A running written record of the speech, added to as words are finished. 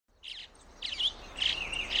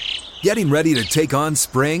Getting ready to take on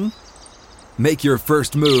spring? Make your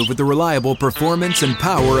first move with the reliable performance and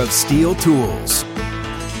power of Steel tools.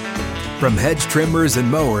 From hedge trimmers and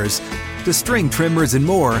mowers to string trimmers and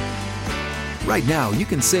more, right now you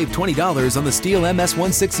can save $20 on the Steel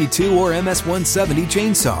MS-162 or MS-170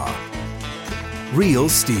 chainsaw. Real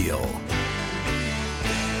Steel.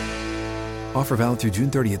 Offer valid through June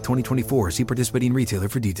 30th, 2024. See participating retailer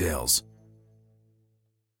for details.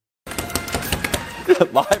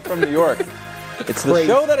 Live from New York. It's the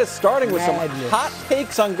show that is starting with some hot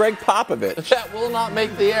takes on Greg Popovich. That will not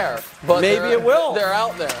make the air, but maybe it will. They're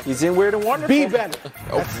out there. He's in Weird and Wonderful. Be better.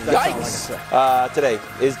 Yikes. Today,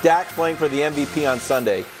 is Dak playing for the MVP on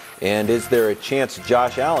Sunday? And is there a chance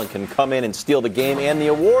Josh Allen can come in and steal the game and the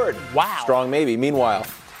award? Wow. Strong maybe. Meanwhile,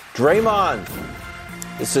 Draymond.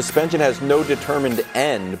 His suspension has no determined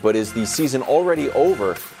end, but is the season already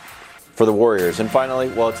over for the Warriors? And finally,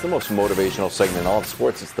 well, it's the most motivational segment in all of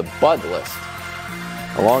sports. It's the Bud List.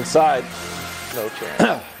 Alongside no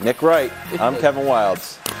chance. Nick Wright, I'm Kevin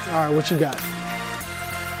Wildes. All right, what you got?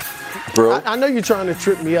 Bro, I know you're trying to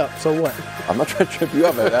trip me up, so what? I'm not trying to trip you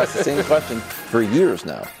up. I've asked the same question for years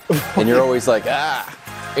now. And you're always like,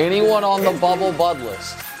 Anyone on the bubble Bud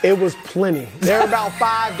List? It was plenty. There are about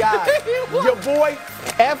 5 guys. Your boy,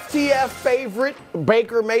 FTF favorite,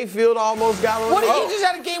 Baker Mayfield almost got on. What? He just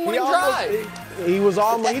had a game-winning drive. He was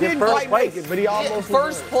almost. He didn't quite make it, but he almost.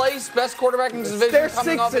 First place, best quarterback in his division. They're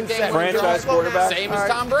coming 6 off a and 7. Franchise quarterback. Same as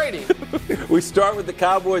Tom Brady. We start with the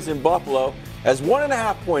Cowboys in Buffalo as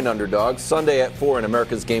 1.5-point underdogs Sunday at 4 in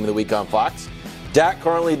America's Game of the Week on Fox. Dak,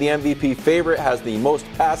 currently the MVP favorite, has the most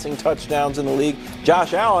passing touchdowns in the league.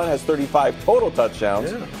 Josh Allen has 35 total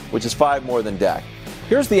touchdowns, which is 5 more than Dak.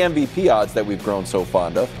 Here's the MVP odds that we've grown so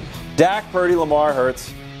fond of. Dak, Purdy, Lamar,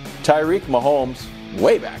 Hurts, Tyreek, Mahomes,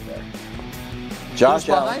 way back there. Josh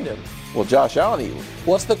Who's Allen. behind him? Well, Josh Allen.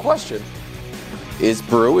 What's the question? Is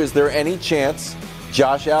there any chance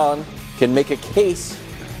Josh Allen can make a case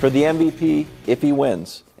for the MVP if he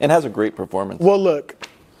wins and has a great performance? Well, look.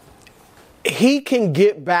 He can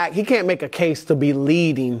get back. He can't make a case to be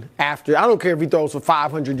leading after. I don't care if he throws for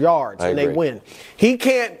 500 yards and they win. He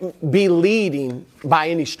can't be leading by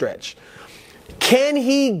any stretch. Can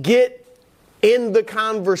he get in the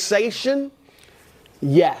conversation?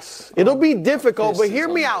 Yes. It'll be difficult, but hear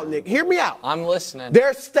me out, Nick. Hear me out. I'm listening.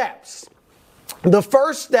 There's steps. The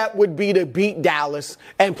first step would be to beat Dallas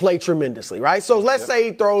and play tremendously, right? So let's say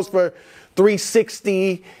he throws for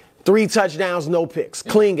 360, 3 touchdowns, no picks.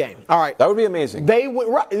 Clean game. All right. That would be amazing. They would.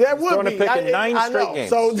 Right, that would be. Pick in 9 straight games.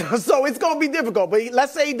 So it's going to be difficult. But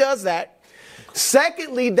let's say he does that.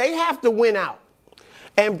 Secondly, they have to win out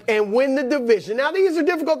and win the division. Now, these are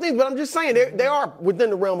difficult things, but I'm just saying they are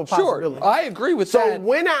within the realm of possibility. Sure, I agree with So that.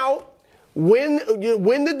 win out, win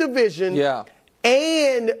the division. Yeah.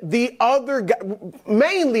 And the other guy,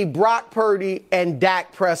 mainly Brock Purdy and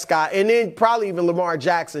Dak Prescott, and then probably even Lamar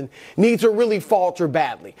Jackson, need to really falter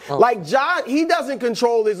badly. Like John, he doesn't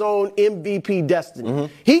control his own MVP destiny.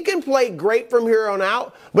 He can play great from here on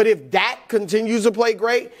out, but if Dak continues to play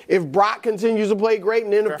great, if Brock continues to play great,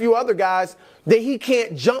 and then a few other guys, then he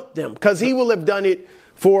can't jump them because he will have done it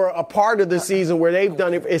for a part of the season where they've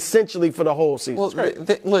done it essentially for the whole season.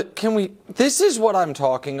 Well, look, this is what I'm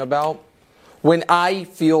talking about. When I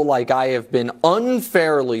feel like I have been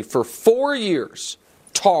unfairly for 4 years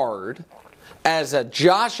tarred as a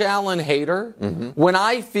Josh Allen hater, when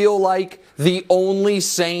I feel like the only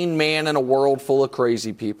sane man in a world full of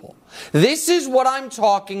crazy people. This is what I'm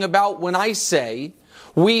talking about when I say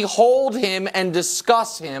we hold him and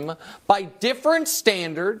discuss him by different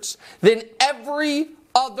standards than every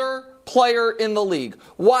other player in the league.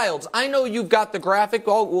 Wildes, I know you've got the graphic.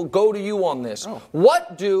 We'll go to you on this.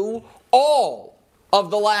 What do all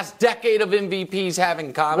of the last decade of MVPs have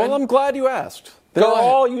in common? Well, I'm glad you asked. They're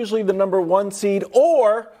all usually the number 1 seed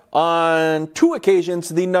or, on 2 occasions,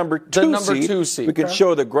 the number 2 seed. We can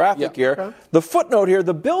show the graphic here. The footnote here,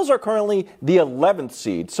 the Bills are currently the 11th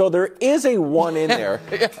seed, so there is a 1 in there.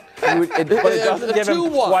 But it doesn't give them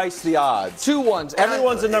twice the odds. 2 1s.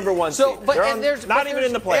 Everyone's a number 1 seed. There's not even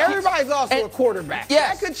in the playoffs. Everybody's also a quarterback.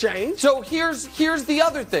 Yes. That could change. So here's the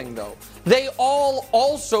other thing, though. They all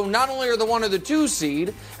also not only are the 1 or the 2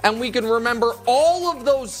 seed, and we can remember all of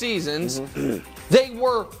those seasons, they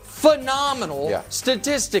were phenomenal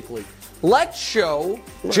statistically. Let's show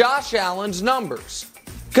Josh Allen's numbers,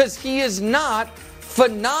 because he is not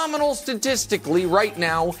phenomenal statistically right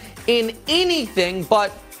now in anything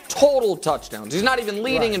but total touchdowns. He's not even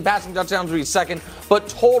leading in passing touchdowns, but he's second, but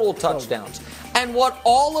total touchdowns. And what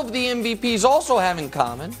all of the MVPs also have in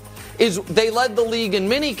common is they led the league in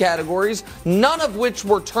many categories, none of which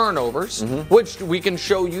were turnovers, which we can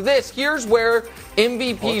show you this. Here's where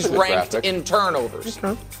MVP's ranked in turnovers.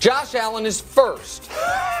 Josh Allen is first.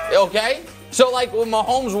 Okay? So, like, when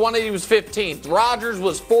Mahomes won it, he was 15th. Rodgers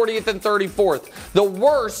was 40th and 34th. The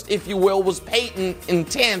worst, if you will, was Peyton in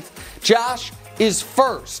 10th. Josh is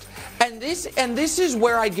first. And this is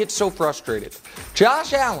where I get so frustrated.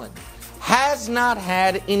 Josh Allen has not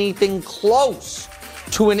had anything close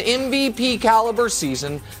to an MVP caliber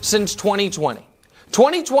season since 2020.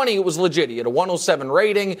 2020, it was legit. He had a 107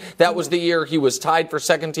 rating. That was the year he was tied for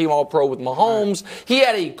second team All-Pro with Mahomes. He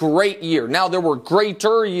had a great year. Now, there were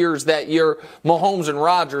greater years that year. Mahomes and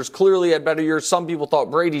Rodgers clearly had better years. Some people thought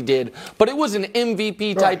Brady did. But it was an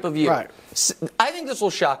MVP type of year. Right. I think this will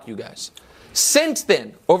shock you guys. Since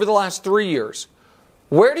then, over the last 3 years,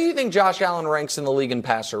 where do you think Josh Allen ranks in the league in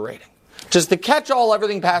passer rating? Just the catch-all,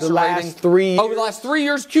 everything passer rating. 3 years? Over the last 3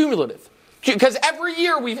 years, cumulative. Because every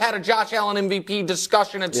year we've had a Josh Allen MVP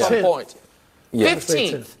discussion at some point.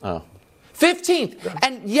 15th. Oh. 15th.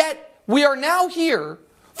 And yet we are now here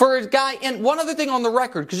for a guy. And one other thing on the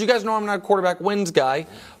record, because you guys know I'm not a quarterback wins guy,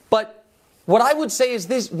 but what I would say is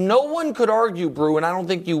this. No one could argue, Brew, and I don't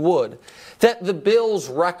think you would, that the Bills'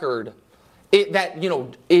 record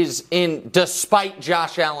is in despite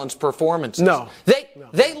Josh Allen's performances. No.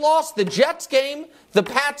 They lost the Jets game, the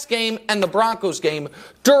Pats game, and the Broncos game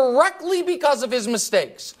directly because of his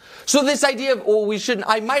mistakes. So this idea of, we shouldn't,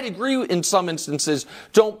 I might agree in some instances,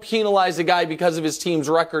 don't penalize a guy because of his team's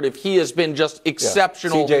record if he has been just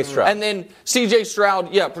exceptional. C.J. Stroud. And then C.J.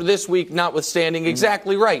 Stroud, for this week, notwithstanding,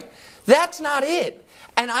 exactly right. That's not it.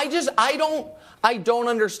 And I don't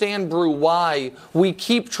understand, Brew, why we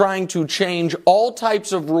keep trying to change all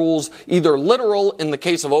types of rules, either literal in the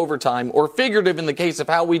case of overtime or figurative in the case of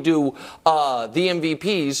how we do the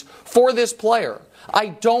MVPs for this player. I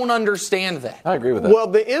don't understand that. I agree with that. Well,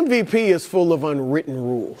 the MVP is full of unwritten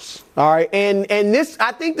rules. All right. And this,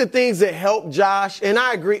 I think the things that help Josh, and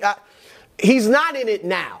I agree, he's not in it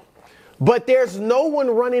now, but there's no one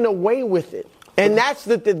running away with it. And that's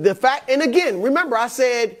the fact. And again, remember, I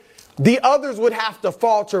said, the others would have to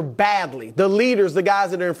falter badly. The leaders, the guys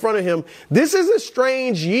that are in front of him. This is a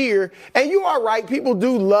strange year. And you are right. People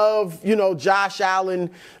do love, Josh Allen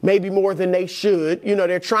maybe more than they should.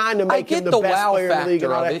 They're trying to make him the best player in the league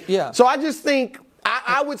and all that. Yeah. So I just think,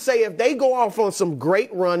 I would say if they go off on some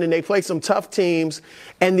great run and they play some tough teams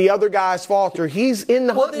and the other guys falter, he's in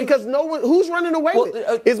the hunt because no one, who's running away with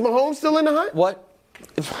it? Is Mahomes still in the hunt? What?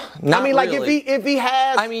 Not really. Like if he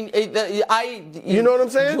has, you know what I'm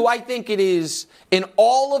saying? Do I think it is in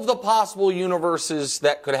all of the possible universes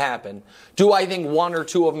that could happen? Do I think one or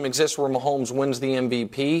two of them exist where Mahomes wins the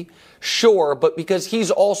MVP? Sure, but because he's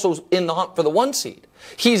also in the hunt for the 1 seed,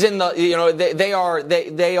 he's in the they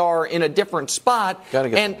are in a different spot. Gotta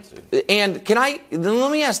get and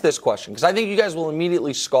let me ask this question because I think you guys will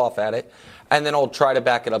immediately scoff at it, and then I'll try to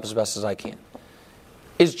back it up as best as I can.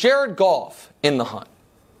 Is Jared Goff in the hunt?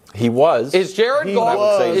 He was. Is Jared Goff?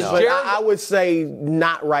 I would say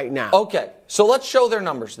not right now. Okay, so let's show their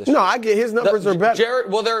numbers this year. No, I get his numbers are better.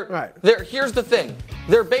 Jared, well, they're here's the thing.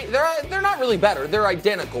 They're not really better. They're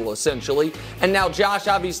identical essentially. And now Josh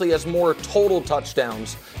obviously has more total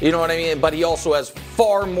touchdowns. You know what I mean? But he also has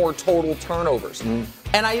far more total turnovers. And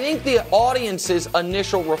I think the audience's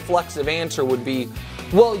initial reflexive answer would be,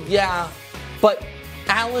 well, yeah, but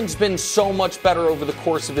Allen's been so much better over the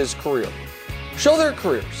course of his career. Show their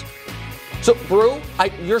careers. So, Brew,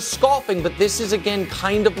 you're scoffing, but this is, again,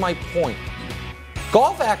 kind of my point.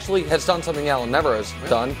 Goff actually has done something Allen never has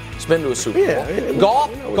done. He's been to a Super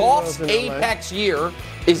Bowl. Goff's apex year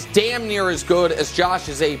is damn near as good as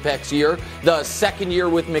Josh's apex year. The second year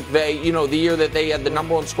with McVay, the year that they had the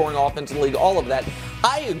number one scoring offense in the league, all of that.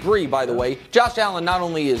 I agree, by the way. Josh Allen not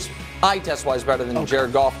only is eye test-wise better than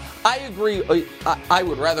Jared Goff. I agree. I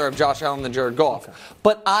would rather have Josh Allen than Jared Goff. Okay.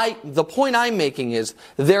 But the point I'm making is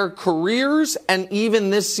their careers and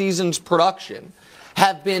even this season's production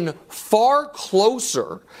have been far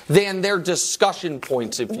closer than their discussion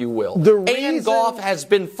points, if you will. And Goff has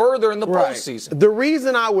been further in the postseason. The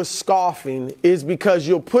reason I was scoffing is because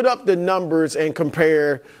you'll put up the numbers and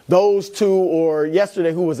compare those two, or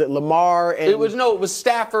yesterday, who was it, Lamar? And it was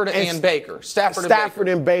Stafford and Baker. Stafford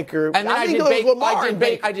and Baker. And then I think it was Lamar and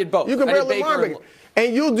Baker. I did both. You compare Lamar and Baker.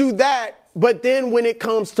 And you'll do that. But then when it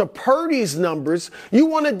comes to Purdy's numbers, you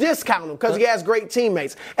want to discount him because he has great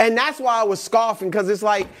teammates. And that's why I was scoffing, because it's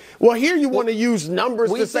like, well, here you want to use numbers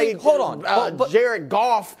to say Jared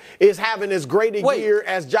Goff is having as great a year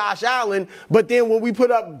as Josh Allen. But then when we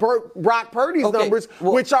put up Brock Purdy's numbers,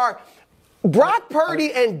 which are Brock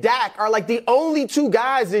Purdy and Dak are like the only two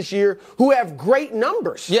guys this year who have great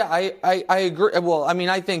numbers. Yeah, I agree. Well, I mean,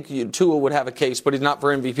 I think Tua would have a case, but he's not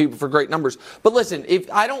for MVP, but for great numbers. But listen,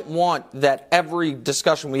 if I don't want that every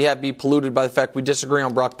discussion we have be polluted by the fact we disagree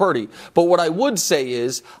on Brock Purdy. But what I would say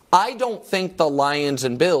is I don't think the Lions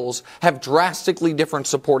and Bills have drastically different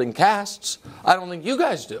supporting casts. I don't think you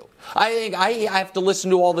guys do. I think I have to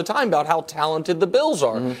listen to all the time about how talented the Bills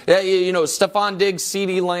are. Mm-hmm. You know, Stephon Diggs,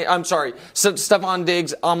 Stephon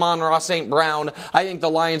Diggs, Amon-Ra St. Brown. I think the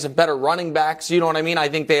Lions have better running backs. You know what I mean? I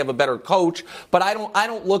think they have a better coach. But I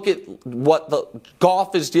don't look at what the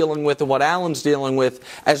Goff is dealing with and what Allen's dealing with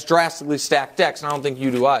as drastically stacked decks, and I don't think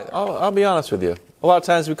you do either. I'll be honest with you. A lot of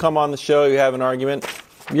times we come on the show, you have an argument.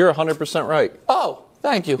 You're 100% right. Oh,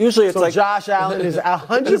 thank you. Usually it's like Josh Allen is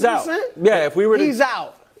 100%? He's out. Yeah, if we were to... He's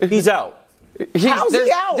out. He's out. How's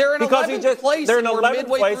he out? They're in because 11th place. They're in 11th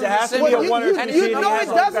place. It has to be a 1 or 2 seed. No, it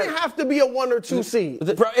doesn't have to be a 1 or 2 seed.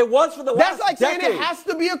 It was for the last That's like decade. saying it has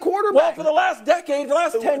to be a quarterback. Well, for the last decade, the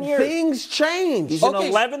last 10 years. Things change. He's in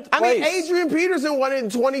 11th place. I mean, Adrian Peterson won it in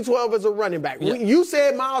 2012 as a running back. Yeah. You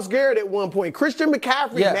said Myles Garrett at one point. Christian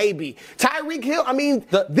McCaffrey, maybe. Tyreek Hill. I mean,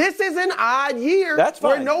 this is an odd year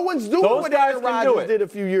where no one's doing what Aaron Rodgers did a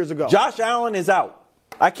few years ago. Josh Allen is out.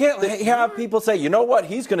 I can't have people say, you know what,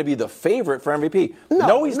 he's going to be the favorite for MVP.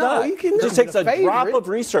 No, he's not. It just takes a drop of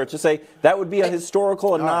research to say that would be a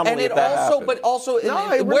historical anomaly. And it if that happened. But also,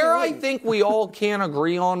 where I think we all can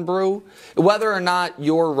agree on, Brew, whether or not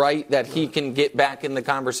you're right that he can get back in the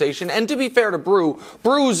conversation. And to be fair to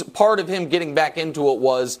Brew's part of him getting back into it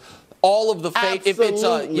was all of the fake.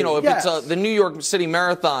 Absolutely. If it's the New York City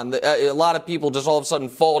Marathon, a lot of people just all of a sudden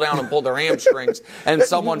fall down and pull their hamstrings, and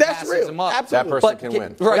someone passes them up. Absolutely. That person can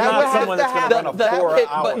win. Right. Not someone that's going to run a 4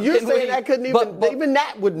 hours. But you're saying that couldn't even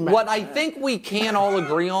that wouldn't matter. What I think we can all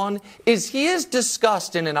agree on is he is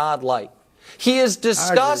discussed in an odd light. He is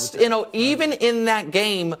discussed, even in that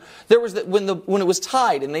game. There was when it was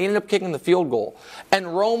tied and they ended up kicking the field goal, and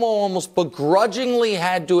Romo almost begrudgingly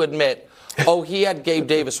had to admit, he had Gabe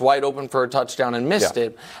Davis wide open for a touchdown and missed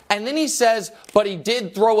it. And then he says, but he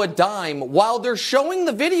did throw a dime. While they're showing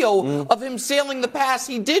the video of him sailing the pass,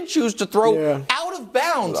 he did choose to throw out of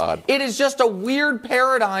bounds. It is just a weird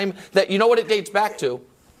paradigm that, you know what it dates back to?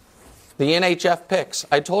 The NHF picks.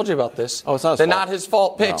 I told you about this. Oh, it's not his fault. They're not his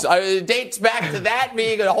fault picks. No. It dates back to that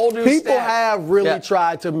being a whole new People have really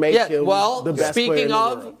tried to make him the best player in the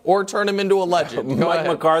world. Or turn him into a legend. Mike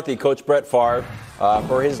McCarthy coached Brett Favre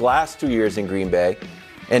for his last 2 years in Green Bay.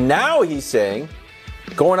 And now he's saying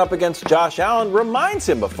going up against Josh Allen reminds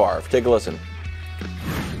him of Favre. Take a listen.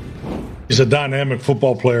 He's a dynamic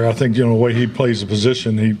football player. I think, the way he plays the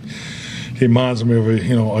position, he reminds me of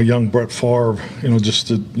a young Brett Favre, just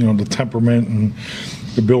the temperament and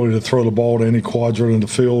the ability to throw the ball to any quadrant in the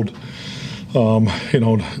field.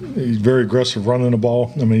 He's very aggressive running the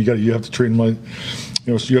ball. I mean, you have to treat him like,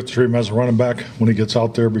 you have to treat him as a running back when he gets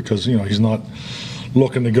out there because, he's not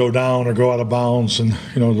looking to go down or go out of bounds and,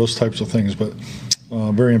 those types of things. But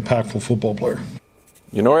very impactful football player.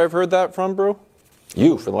 You know where I've heard that from, bro?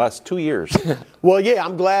 You, for the last 2 years. Well, yeah,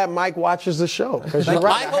 I'm glad Mike watches the show. Right.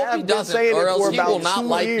 I hope he doesn't, or else he will not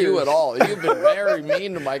like you at all. You've been very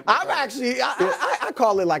mean to Mike. I'm actually, I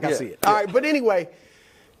call it like I see it. All right, but anyway,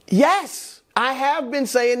 yes, I have been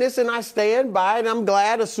saying this and I stand by it. I'm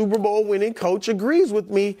glad a Super Bowl winning coach agrees with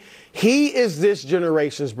me. He is this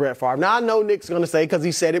generation's Brett Favre. Now, I know Nick's going to say, because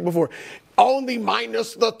he said it before, only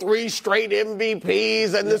minus the 3 straight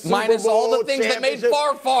MVPs and the Super Bowl minus all the things that made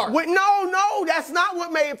Favre. No, that's not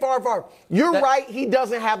what made Favre. You're right. He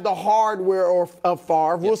doesn't have the hardware of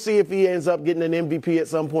Favre. We'll see if he ends up getting an MVP at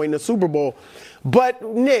some point in the Super Bowl. But,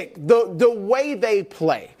 Nick, the way they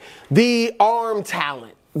play, the arm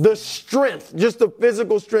talent, the strength, just the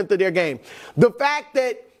physical strength of their game, the fact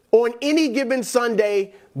that on any given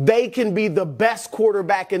Sunday, they can be the best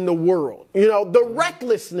quarterback in the world. The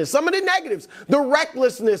recklessness, some of the negatives, the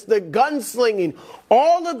recklessness, the gunslinging,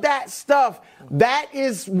 all of that stuff, that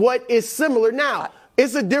is what is similar. Now,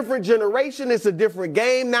 it's a different generation. It's a different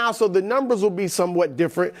game now, so the numbers will be somewhat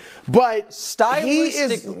different. But that's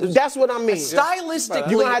what I mean. Stylistically,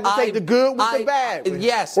 you're going to have to take the good with the bad.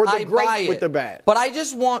 Yes, or the great with the bad. But I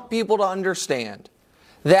just want people to understand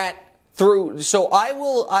that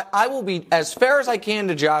I will be as fair as I can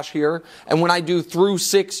to Josh here, and when I do through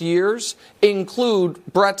 6 years, include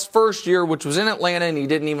Brett's first year, which was in Atlanta, and he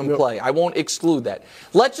didn't even play. I won't exclude that.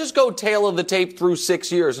 Let's just go tail of the tape through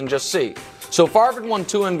 6 years and just see. So Favre had won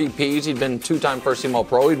 2 MVPs. He'd been 2-time first-team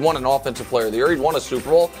All-Pro. He'd won an Offensive Player of the Year. He'd won a Super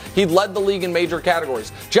Bowl. He'd led the league in major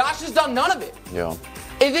categories. Josh has done none of it. Yeah.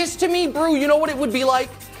 This, to me, Brew, you know what it would be like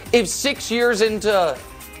if 6 years into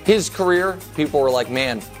his career, people were like,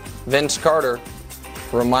 man, Vince Carter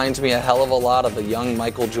reminds me a hell of a lot of the young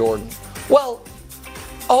Michael Jordan. Well,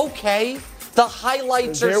 okay, the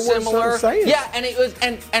highlights are similar. Yeah, and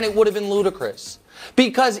it would have been ludicrous.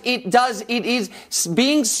 Because it is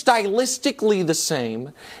being stylistically the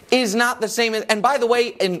same is not the same. And by the way,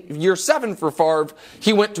 in year 7 for Favre,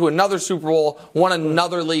 he went to another Super Bowl, won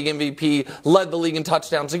another league MVP, led the league in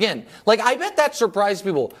touchdowns again. Like, I bet that surprised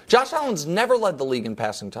people. Josh Allen's never led the league in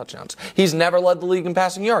passing touchdowns. He's never led the league in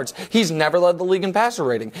passing yards. He's never led the league in passer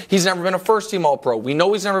rating. He's never been a first-team All-Pro. We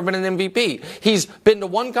know he's never been an MVP. He's been to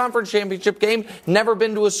one conference championship game, never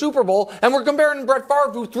been to a Super Bowl, and we're comparing Brett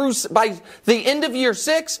Favre, who threw by the end of year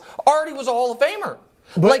 6 already was a Hall of Famer.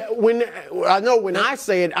 But when I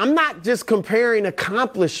say it, I'm not just comparing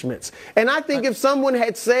accomplishments. And I think if someone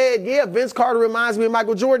had said, yeah, Vince Carter reminds me of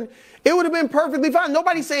Michael Jordan, it would have been perfectly fine.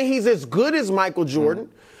 Nobody's saying he's as good as Michael Jordan.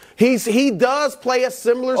 He does play a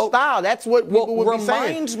similar style. That's what people would be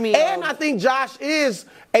saying. And I think Josh is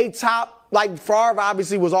a top, like Favre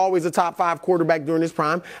obviously was always a top 5 quarterback during his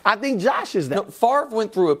prime. I think Josh is that. No, Favre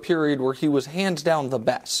went through a period where he was hands down the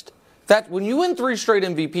best. That when you win 3 straight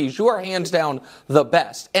MVPs, you are hands down the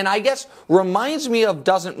best. And I guess reminds me of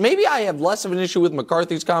maybe I have less of an issue with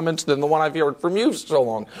McCarthy's comments than the one I've heard from you so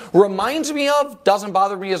long. Reminds me of, doesn't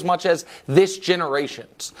bother me as much as this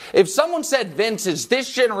generation's. If someone said Vince is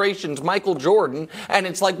this generation's Michael Jordan, and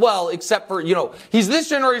it's like, well, except for, he's this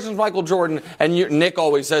generation's Michael Jordan, and Nick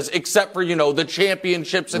always says, except for, the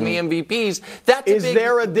championships and the MVPs, that's Is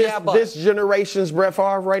there a this generation's Brett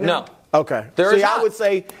Favre right now? No. Okay. I would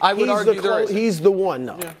say he's the one.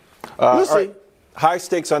 No. Yeah. We'll see. Right. High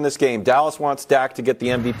stakes on this game. Dallas wants Dak to get the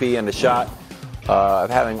MVP and a shot of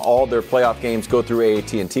having all their playoff games go through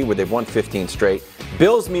AT&T, where they've won 15 straight.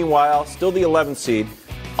 Bills, meanwhile, still the 11th seed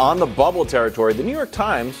on the bubble territory. The New York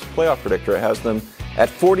Times playoff predictor has them at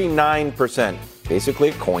 49%, basically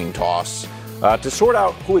a coin toss. To sort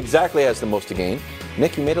out who exactly has the most to gain,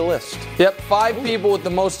 Nick, you made a list. Yep, 5 people with the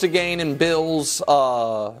most to gain in Bills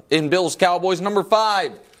Cowboys. Number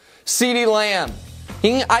 5, CeeDee Lamb.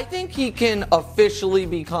 I think he can officially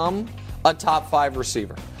become a top 5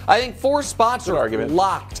 receiver. I think 4 spots are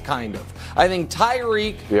locked, kind of. I think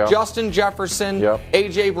Tyreek, Justin Jefferson,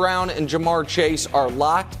 A.J. Brown, and Jamar Chase are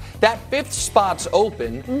locked. That 5th spot's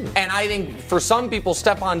open, and I think for some people,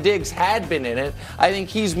 Stephon Diggs had been in it. I think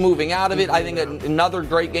he's moving out of it. I think another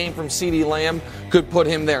great game from CeeDee Lamb could put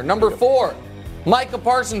him there. Number 4, Micah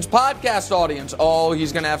Parsons' podcast audience. Oh,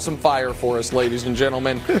 he's going to have some fire for us, ladies and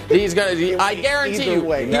gentlemen. I guarantee you,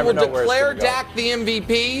 he will declare Dak the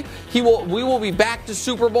MVP. We will be back to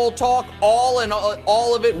Super Bowl talk. All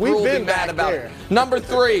of it. We'll be mad about it. Number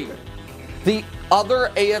 3, the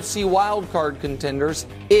other AFC wildcard contenders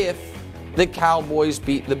if the Cowboys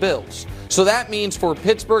beat the Bills. So that means for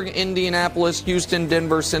Pittsburgh, Indianapolis, Houston,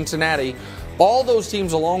 Denver, Cincinnati, all those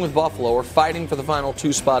teams, along with Buffalo, are fighting for the final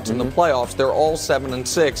 2 spots in the playoffs. They're all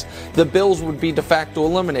 7-6. The Bills would be de facto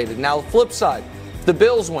eliminated. Now, the flip side, if the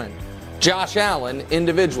Bills win, Josh Allen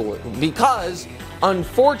individually, because,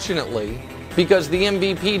 unfortunately, because the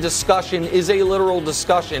MVP discussion is a literal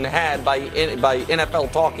discussion had by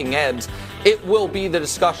NFL talking heads, it will be the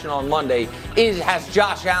discussion on Monday. Has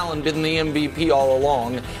Josh Allen been the MVP all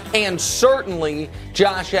along? And certainly,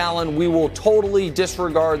 Josh Allen, we will totally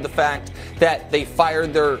disregard the fact that they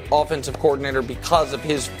fired their offensive coordinator because of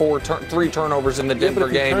his 3 turnovers in the Denver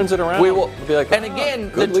game. Turns it around. We will be like, and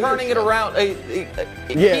again, the turning it around,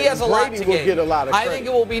 he has a lot to gain. I think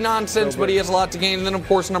it will be nonsense, but he has a lot to gain. And then, of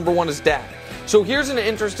course, number 1 is Dak. So here's an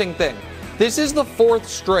interesting thing. This is the 4th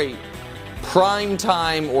straight prime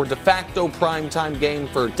time or de facto prime time game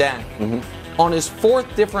for Dak on his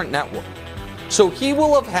 4th different network. So he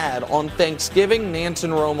will have had on Thanksgiving, Nance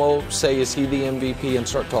and Romo say, is he the MVP, and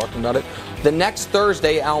start talking about it. The next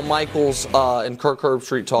Thursday, Al Michaels and Kirk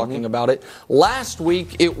Herbstreit talking about it. Last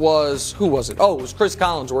week, it was, who was it? Oh, it was Chris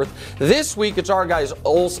Collinsworth. This week, it's our guys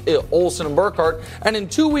Olsen and Burkhardt. And in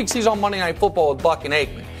 2 weeks, he's on Monday Night Football with Buck and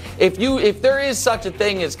Aikman. If there is such a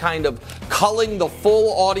thing as kind of culling the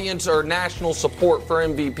full audience or national support for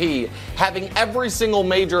MVP, having every single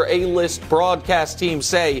major A-list broadcast team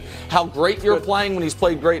say how great you're playing when he's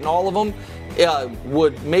played great in all of them,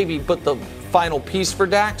 would maybe put the final piece for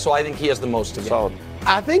Dak. So I think he has the most to gain.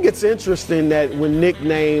 I think it's interesting that when Nick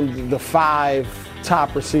named the 5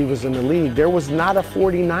 top receivers in the league, there was not a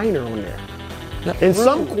 49er on there. In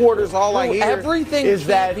some quarters, all I hear is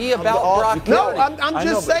that be about Brock No, I'm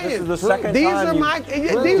just saying. This is the second these time are my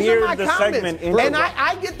comments, and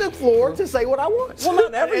I get the floor to say what I want. Well,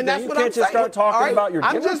 not everything. And that's you what can't I'm just saying. start talking about your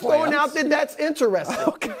I'm dinner just throwing plans. out that that's interesting.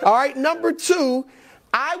 Okay. All right, number 2.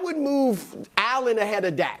 I would move Allen ahead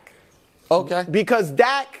of Dak. Okay. Because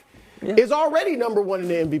Dak is already number one in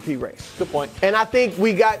the MVP race. Good point. And I think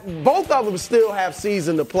we got both of them still have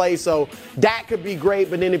season to play, so Dak could be great,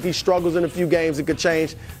 but then if he struggles in a few games, it could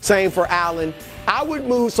change. Same for Allen. I would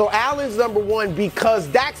move, so Allen's number one because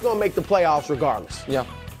Dak's going to make the playoffs regardless. Yeah.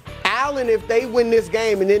 Allen, if they win this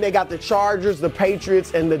game and then they got the Chargers, the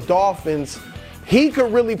Patriots, and the Dolphins, he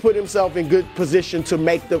could really put himself in good position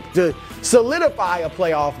to solidify a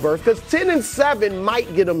playoff berth because 10-7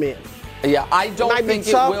 might get him in. Yeah, I don't think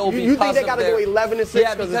it will be. You think they got to go 11-6?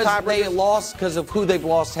 Yeah, because they lost because of who they've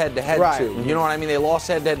lost head-to-head to. You know what I mean? They lost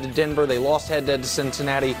head-to-head to Denver. They lost head-to-head to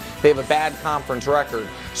Cincinnati. They have a bad conference record.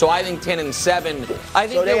 So I think 10-7. I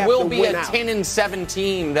think there will be a 10-7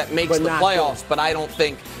 team that makes the playoffs, but I don't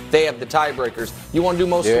think they have the tiebreakers. You want to do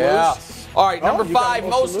most to lose? All right, number 5,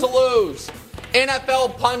 most to lose.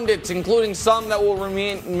 NFL pundits, including some that will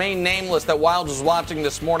remain nameless, that Wild was watching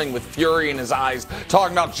this morning with fury in his eyes,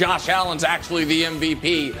 talking about Josh Allen's actually the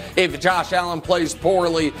MVP if Josh Allen plays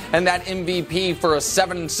poorly, and that MVP for a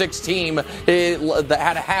 7-6 team that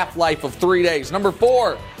had a half-life of 3 days. Number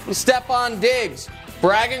 4, Stephon Diggs.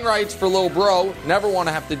 Bragging rights for Lil Bro. Never want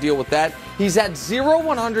to have to deal with that. He's had 0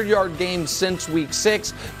 100-yard games since week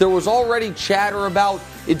 6. There was already chatter about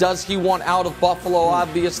does he want out of Buffalo,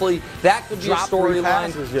 obviously. That could be a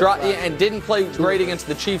storyline. And didn't play great against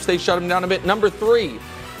the Chiefs. They shut him down a bit. Number 3,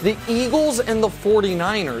 the Eagles and the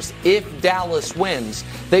 49ers, if Dallas wins,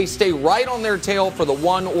 they stay right on their tail for the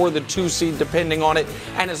 1 or the 2 seed, depending on it.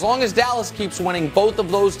 And as long as Dallas keeps winning, both of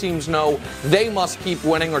those teams know they must keep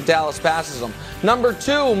winning or Dallas passes them. Number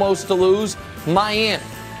 2, most to lose, Miami.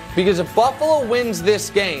 Because if Buffalo wins this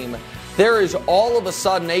game, there is all of a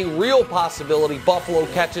sudden a real possibility Buffalo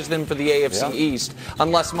catches them for the AFC East,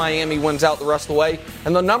 unless Miami wins out the rest of the way.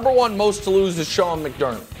 And the number 1 most to lose is Sean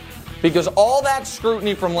McDermott. Because all that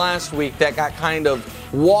scrutiny from last week that got kind of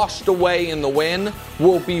washed away in the win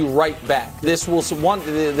will be right back. They will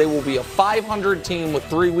be a 500 team with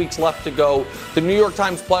 3 weeks left to go. The New York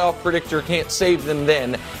Times playoff predictor can't save them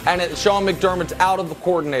then. And Sean McDermott's out of the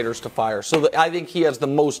coordinators to fire. So I think he has the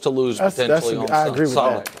most to lose potentially on Sunday. I agree with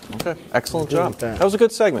that. Okay, excellent job. That was a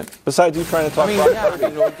good segment. Besides you trying to talk about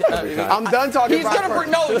I'm done talking about Brock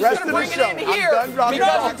Purdy. He's going to bring it in here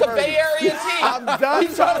because it's a Bay Area team. I'm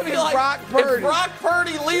done talking Brock Purdy. If Brock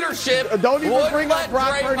Purdy leadership don't even bring up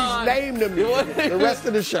Brock Purdy's name to me the rest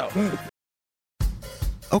of the show.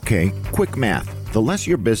 Okay, quick math. The less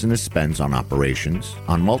your business spends on operations,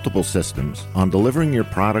 on multiple systems, on delivering your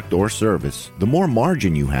product or service, the more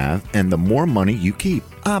margin you have and the more money you keep.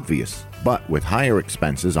 Obvious. But with higher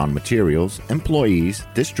expenses on materials, employees,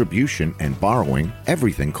 distribution, and borrowing,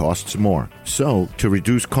 everything costs more. So, to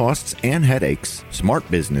reduce costs and headaches, smart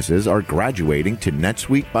businesses are graduating to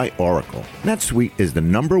NetSuite by Oracle. NetSuite is the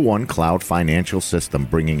 #1 cloud financial system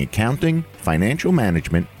bringing accounting, financial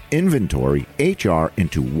management, inventory, HR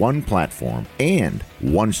into one platform and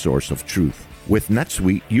one source of truth. With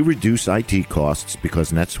NetSuite, you reduce IT costs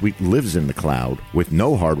because NetSuite lives in the cloud with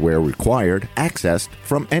no hardware required, accessed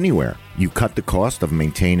from anywhere. You cut the cost of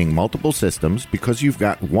maintaining multiple systems because you've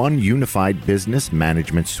got one unified business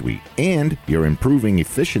management suite. And you're improving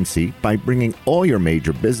efficiency by bringing all your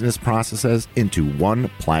major business processes into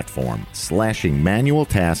one platform, slashing manual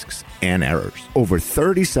tasks and errors. Over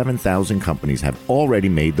 37,000 companies have already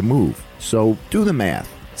made the move. So do the math.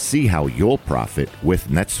 See how you'll profit with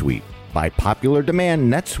NetSuite. By popular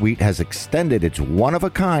demand, NetSuite has extended its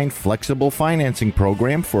one-of-a-kind flexible financing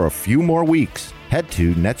program for a few more weeks. Head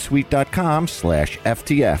to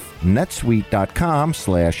netsuite.com/FTF.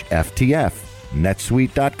 netsuite.com/FTF.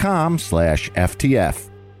 netsuite.com/FTF.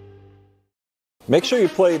 Make sure you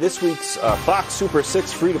play this week's Fox Super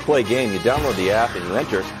 6 free-to-play game. You download the app and you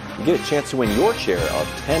enter. You get a chance to win your share of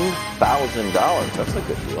 $10,000. That's a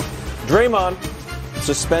good deal. Draymond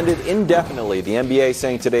suspended indefinitely. The NBA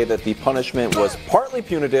saying today that the punishment was partly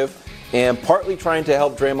punitive and partly trying to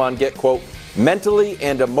help Draymond get, quote, mentally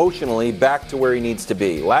and emotionally back to where he needs to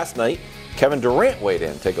be. Last night, Kevin Durant weighed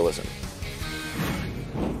in. Take a listen.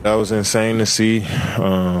 That was insane to see.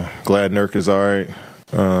 Glad Nurk is all right.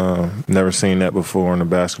 Never seen that before on a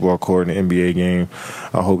basketball court in an NBA game.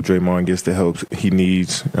 I hope Draymond gets the help he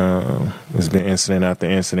needs. It's been incident after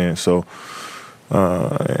incident, so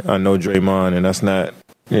I know Draymond, and that's not,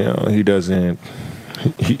 he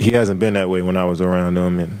hasn't been that way when I was around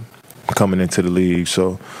him and coming into the league.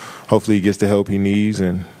 So hopefully he gets the help he needs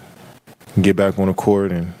and get back on the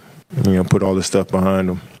court and, put all this stuff behind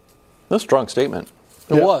him. That's a strong statement.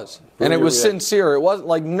 It was. And it was sincere. It wasn't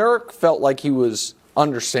like Nurk felt like he was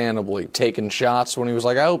understandably taking shots when he was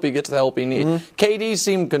like, I hope he gets the help he needs. Mm-hmm. KD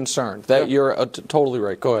seemed concerned. That you're totally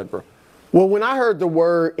right. Go ahead, bro. Well, when I heard the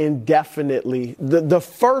word indefinitely, the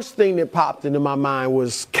first thing that popped into my mind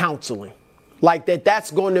was counseling. Like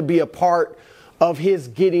that's going to be a part of his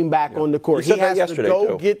getting back on the court. He has to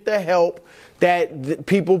go get the help that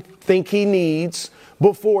people think he needs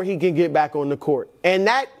before he can get back on the court. And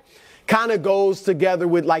that kind of goes together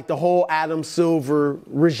with like the whole Adam Silver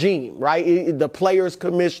regime, right? The players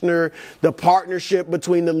commissioner, the partnership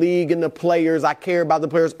between the league and the players. I care about the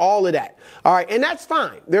players, all of that. All right. And that's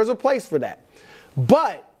fine. There's a place for that.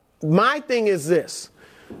 But my thing is this.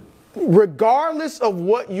 Regardless of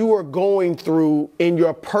what you are going through in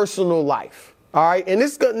your personal life, all right, and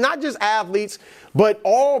it's not just athletes, but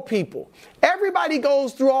all people. Everybody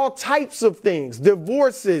goes through all types of things,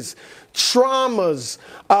 divorces, traumas,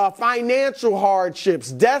 financial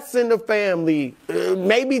hardships, deaths in the family,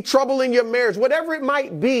 maybe trouble in your marriage, whatever it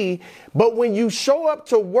might be. But when you show up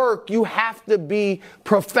to work, you have to be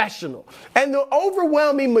professional. And the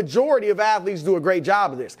overwhelming majority of athletes do a great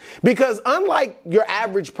job of this. Because unlike your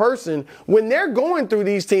average person, when they're going through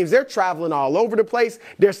these teams, they're traveling all over the place.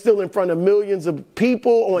 They're still in front of millions of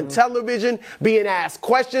people on television being asked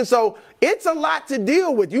questions. So it's a lot to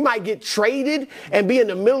deal with. You might get traded and be in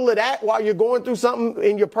the middle of that while you're going through something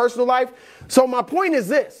in your personal life. So my point is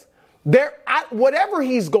this. Whatever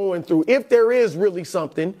he's going through, if there is really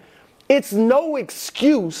something, it's no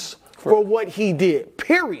excuse for what he did,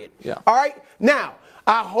 period. Yeah. All right? Now,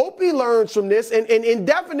 I hope he learns from this. And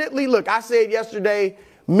indefinitely, look, I said yesterday,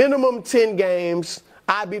 minimum 10 games.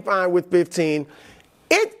 I'd be fine with 15.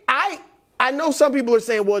 I know some people are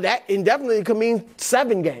saying, well, that indefinitely could mean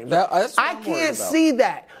 7 games. I can't see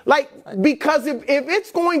that. Like, because if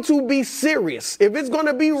it's going to be serious, if it's going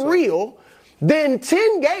to be real, then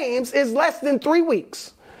 10 games is less than 3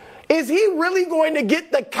 weeks. Is he really going to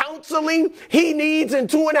get the counseling he needs in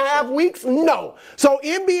 2.5 weeks? No. So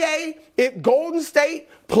NBA, Golden State,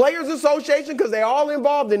 Players Association, because they're all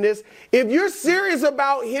involved in this, if you're serious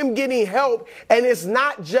about him getting help and it's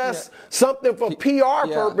not just something for PR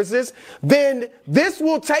purposes, then this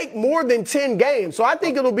will take more than 10 games. So I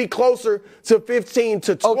think it'll be closer to 15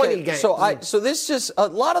 to 20 games. So this just, a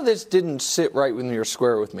lot of this didn't sit right when you're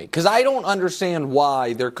square with me, because I don't understand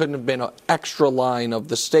why there couldn't have been an extra line of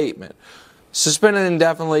the statement. Suspended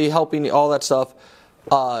indefinitely, helping, all that stuff,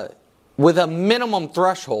 with a minimum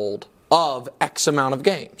threshold of X amount of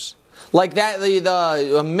games. Like that,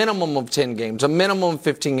 a minimum of 10 games, a minimum of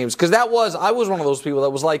 15 games. Because I was one of those people that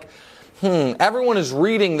was like, everyone is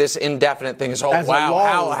reading this indefinite thing as,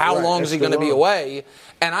 how long is he going to be away?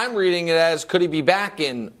 And I'm reading it as, could he be back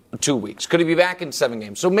in 2 weeks? Could he be back in 7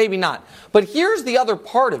 games? So maybe not. But here's the other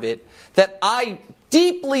part of it that I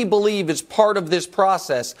deeply believe is part of this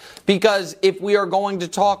process, because if we are going to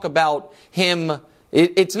talk about him,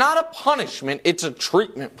 it's not a punishment, it's a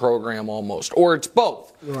treatment program almost, or it's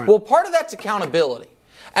both. Right. Well, part of that's accountability.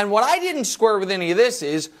 And what I didn't square with any of this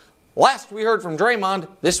is, last we heard from Draymond,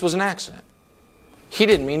 this was an accident. He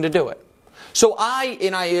didn't mean to do it. So I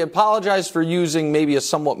apologize for using maybe a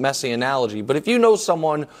somewhat messy analogy, but if you know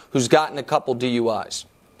someone who's gotten a couple DUIs,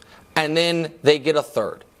 and then they get a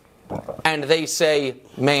third, and they say,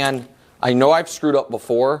 man, I know I've screwed up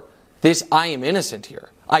before, I am innocent here.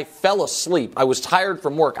 I fell asleep. I was tired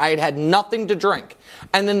from work. I had had nothing to drink.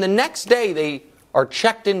 And then the next day they are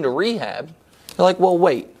checked into rehab. They're like, well,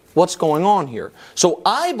 wait, what's going on here? So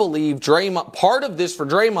I believe part of this for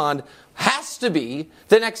Draymond has to be,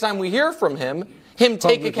 the next time we hear from him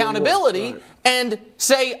take accountability and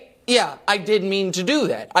say, yeah, I did mean to do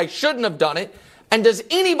that. I shouldn't have done it. And does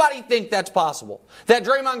anybody think that's possible? That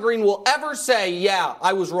Draymond Green will ever say, yeah,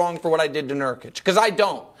 I was wrong for what I did to Nurkic? Because I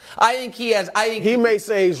don't. I think he has. He may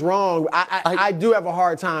say he's wrong. I do have a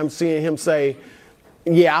hard time seeing him say,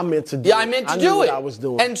 yeah, I meant to do it. Yeah, I meant to do it. What I was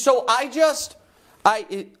doing. And so I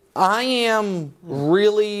am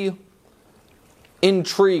really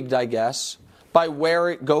intrigued, I guess, by where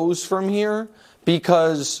it goes from here,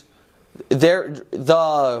 because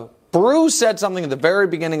Brew said something at the very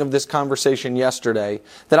beginning of this conversation yesterday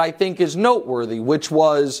that I think is noteworthy, which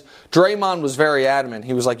was Draymond was very adamant.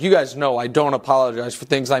 He was like, you guys know I don't apologize for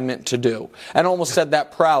things I meant to do, and almost said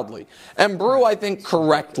that proudly. And Brew, I think,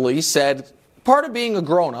 correctly said part of being a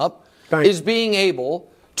grown-up is being able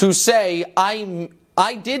to say, I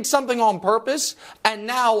did something on purpose, and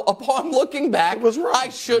now, upon looking back, I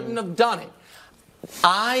shouldn't have done it.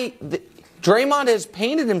 Draymond has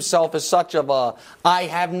painted himself as such of I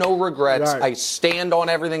have no regrets, I stand on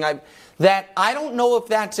everything that I don't know if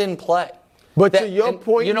that's in play. But to your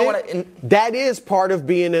point, you know Nick, that is part of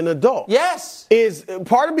being an adult. Yes. Is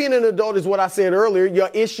part of being an adult is what I said earlier. Your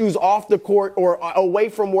issues off the court or away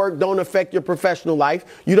from work don't affect your professional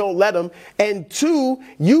life. You don't let them. And two,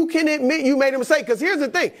 you can admit you made a mistake. Because here's the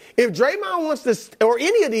thing. If Draymond wants to, or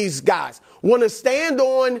any of these guys want to stand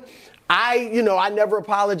on, I never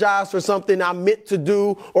apologized for something I meant to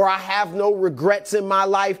do, or I have no regrets in my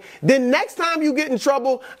life, then next time you get in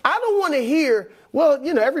trouble, I don't want to hear, well,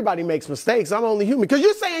 everybody makes mistakes. I'm only human. Because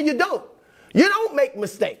you're saying you don't. You don't make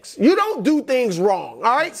mistakes. You don't do things wrong.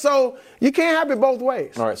 All right? So you can't have it both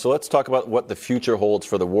ways. All right, so let's talk about what the future holds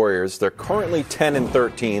for the Warriors. They're currently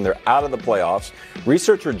 10-13. They're out of the playoffs.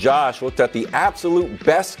 Researcher Josh looked at the absolute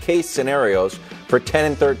best case scenarios for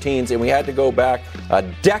 10-13s, and we had to go back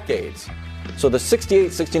decades. So the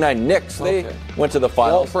 68-69 Knicks, they went to the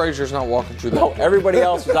finals. Walt Frazier's not walking through that. No, everybody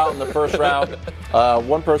else was out in the first round.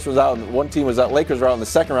 One team was out. Lakers were out in the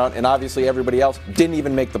second round, and obviously everybody else didn't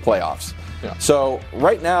even make the playoffs. Yeah. So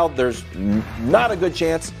right now there's not a good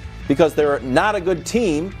chance because they're not a good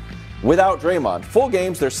team without Draymond. Full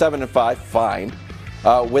games, they're 7-5, fine.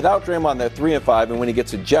 Without Draymond, they're 3-5, and when he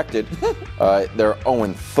gets ejected, they're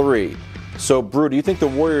 0-3. So, Brew, do you think the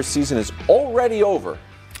Warriors season is already over?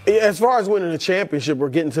 As far as winning a championship or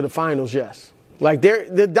getting to the finals, yes. Like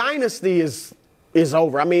the dynasty is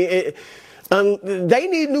over. I mean, they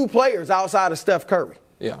need new players outside of Steph Curry.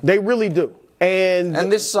 Yeah, they really do.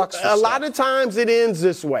 And this sucks for a lot of times it ends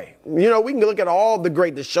this way. We can look at all the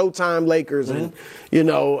Showtime Lakers and, the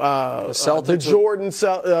Celtics, the Jordan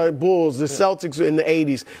Bulls, the Celtics in the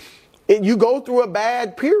 80s. You go through a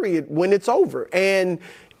bad period when it's over. And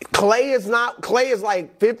Clay is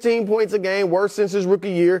like 15 points a game, worse since his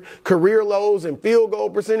rookie year, career lows in field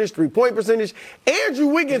goal percentage, 3-point percentage. Andrew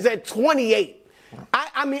Wiggins at 28.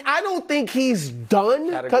 I don't think he's done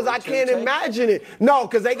because I can't imagine it. No,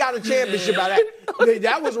 because they got a championship out of that.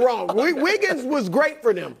 That was wrong. Wiggins was great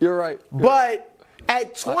for them. You're right. But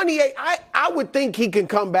at 28, I would think he can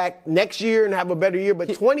come back next year and have a better year.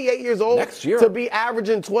 But 28 years old to be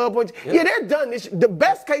averaging 12 points. Yeah, they're done. The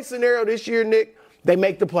best case scenario this year, Nick, they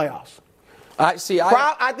make the playoffs. I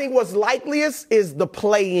think what's likeliest is the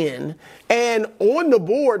play-in, and on the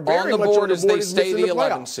board, is they stay the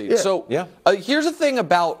 11th seed. Yeah. So here's the thing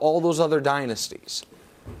about all those other dynasties: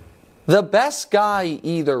 the best guy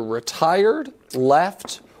either retired,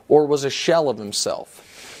 left, or was a shell of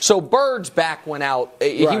himself. So Bird's back went out.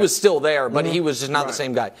 He was still there, but he was just not the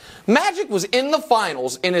same guy. Magic was in the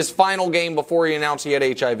finals in his final game before he announced he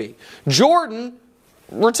had HIV. Jordan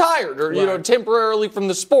retired or temporarily from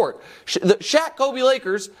the sport. Shaq, Kobe,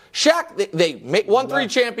 Lakers. Shaq, they won 3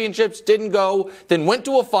 championships, didn't go, then went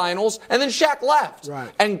to a finals, and then Shaq left.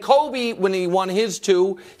 Right. And Kobe, when he won his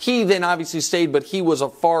 2, he then obviously stayed, but he was a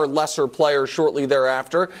far lesser player shortly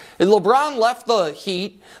thereafter. And LeBron left the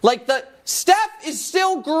Heat. Steph is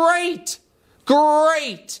still great.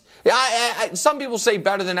 Great. Some people say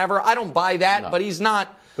better than ever. I don't buy that, but he's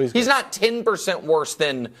not. He's not 10% worse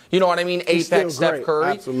than, Apex Steph Curry.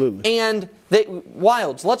 Absolutely. And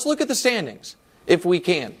Wilds, let's look at the standings, if we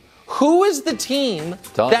can. Who is the team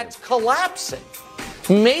that's collapsing?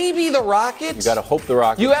 Maybe the Rockets. You got to hope the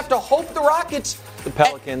Rockets. You have to hope the Rockets. The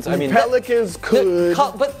Pelicans. The Pelicans could.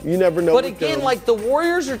 But you never know. But again, the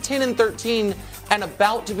Warriors are 10-13 and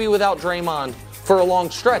about to be without Draymond for a long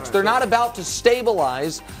stretch. They're not about to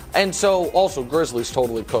stabilize. And so, also, Grizzlies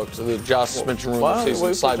totally cooked. The Josh mentioned rumor season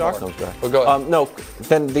sidebar. But go ahead. No,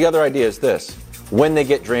 then the other idea is this. When they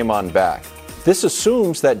get Draymond back, this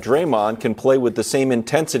assumes that Draymond can play with the same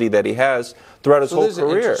intensity that he has throughout his whole career.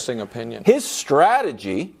 An interesting opinion. His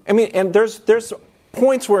strategy, and there's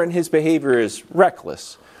points where his behavior is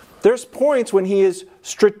reckless. There's points when he is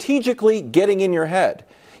strategically getting in your head.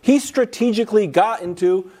 He strategically got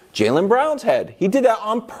into Jaylen Brown's head. He did that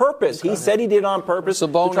on purpose. He said he did it on purpose to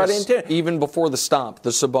try to intend. Even before the stomp, the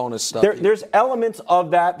Sabonis stuff. There's elements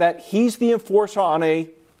of that he's the enforcer on a,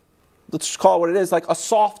 let's just call it what it is, like a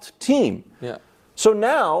soft team. Yeah. So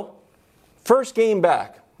now, first game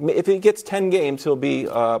back. If he gets 10 games, he'll be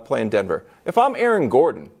playing Denver. If I'm Aaron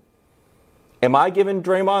Gordon, am I giving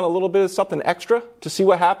Draymond a little bit of something extra to see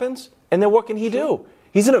what happens? And then what can he do?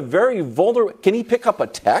 He's in a very vulnerable. Can he pick up a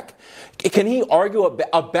tech? Can he argue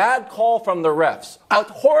a bad call from the refs? A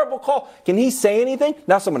horrible call. Can he say anything?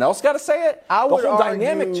 Now someone else got to say it? The whole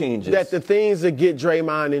dynamic changes. That the things that get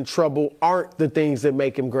Draymond in trouble aren't the things that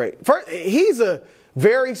make him great. First, he's a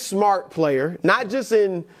very smart player, not just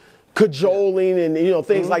in cajoling and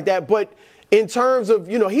things like that, but in terms of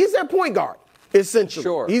he's their point guard. Essentially.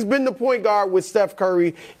 Sure. He's been the point guard with Steph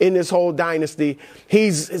Curry in this whole dynasty.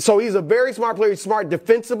 He's a very smart player. He's smart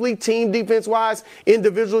defensively, team defense-wise,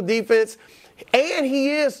 individual defense. and he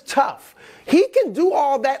is tough. He can do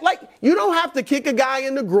all that. Like, you don't have to kick a guy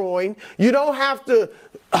in the groin. You don't have to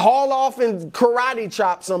haul off and karate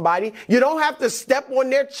chop somebody. You don't have to step on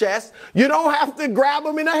their chest. You don't have to grab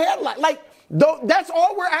them in a headlock. Like, that's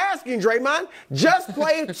all we're asking, Draymond. Just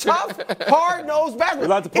play tough, hard-nosed basketball. You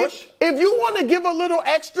allowed to push? If you want to give a little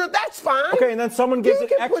extra, that's fine. Okay, and then someone gives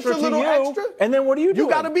it extra to you, and then what do you do? You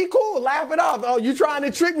got to be cool. Laugh it off. Oh, you trying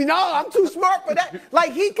to trick me? No, I'm too smart for that.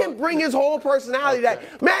 Like, he can bring his whole personality. Okay.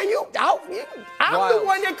 That, man, I'm the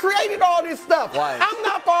one that created all this stuff. Why? I'm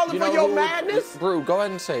not falling for your madness. Brew, go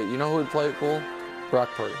ahead and say it. You know who would play it cool? Brock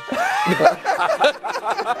Purdy.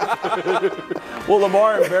 Well,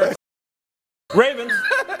 Lamar embarrassed. Ravens,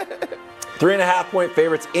 3.5-point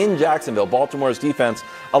favorites in Jacksonville. Baltimore's defense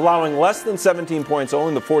allowing less than 17 points.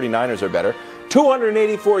 Only the 49ers are better.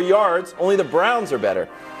 284 yards. Only the Browns are better.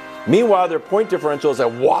 Meanwhile, their point differential is a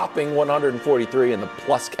whopping 143 in the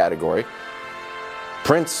plus category.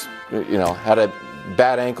 Prince, had a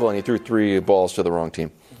bad ankle and he threw 3 balls to the wrong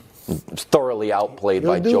team. Thoroughly outplayed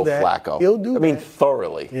by Joe Flacco. He'll do that. I mean,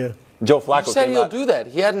 thoroughly. Yeah. Joe Flacco said he'll do that.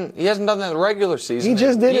 He hasn't done that in the regular season. He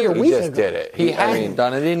just did it a week ago. He just did it. He hasn't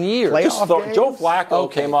done it in years. Joe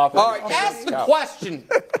Flacco came off. All right, ask the question.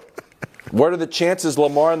 What are the chances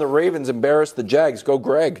Lamar and the Ravens embarrass the Jags? Go,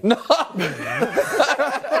 Greg. No. Go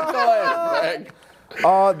ahead,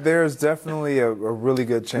 Greg. There's definitely a really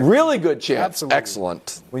good chance. Really good chance. Absolutely.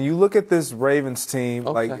 Excellent. When you look at this Ravens team,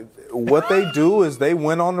 what they do is they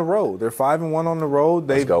win on the road. They're 5-1 on the road.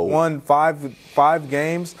 They've won five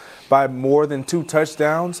games by more than 2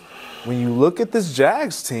 touchdowns. When you look at this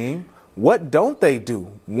Jags team, what don't they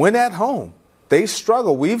do? Win at home. They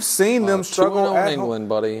struggle. We've seen them struggle at England, home.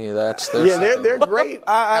 buddy. That's their they're great.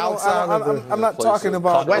 I'm not talking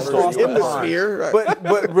about Western Hemisphere,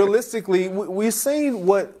 but realistically, we've seen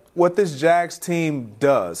what this Jags team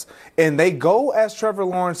does. And they go as Trevor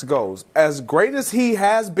Lawrence goes. As great as he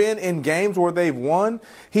has been in games where they've won,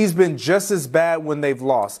 he's been just as bad when they've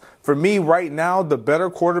lost. For me, right now, the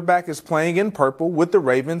better quarterback is playing in purple with the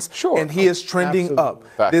Ravens, and he is trending up.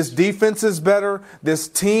 Facts. This defense is better. This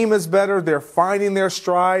team is better. They're finding their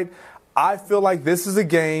stride. I feel like this is a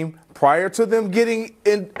game prior to them getting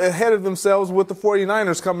ahead of themselves with the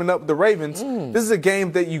 49ers coming up, the Ravens. This is a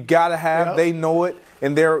game that you got to have. Yep. They know it.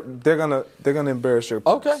 And they're gonna embarrass your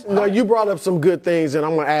Okay. No, you brought up some good things, and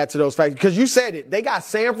I'm gonna add to those facts because you said it. They got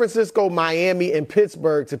San Francisco, Miami, and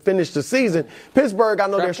Pittsburgh to finish the season. Pittsburgh, I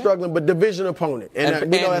know they're struggling, but division opponent,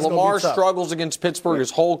 and we know that's Lamar gonna be tough. struggles against Pittsburgh his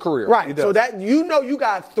whole career. Right. So that you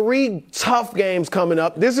got 3 tough games coming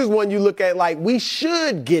up. This is one you look at like we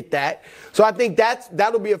should get that. So I think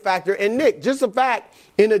that'll be a factor. And Nick, just a fact.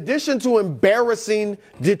 In addition to embarrassing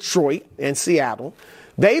Detroit and Seattle.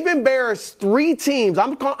 They've embarrassed 3 teams.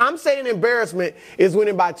 I'm saying embarrassment is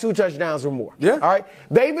winning by 2 touchdowns or more. Yeah. All right.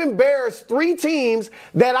 They've embarrassed 3 teams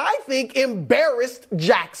that I think embarrassed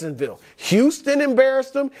Jacksonville. Houston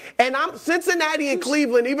embarrassed them. And Cincinnati and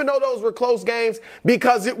Cleveland, even though those were close games,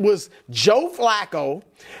 because it was Joe Flacco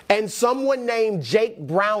and someone named Jake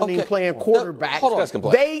Browning playing quarterback.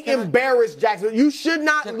 They embarrassed Jacksonville. You should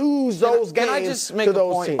not lose those games. Can I just make to a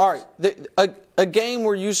those point? teams. All right. A game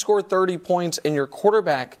where you score 30 points and your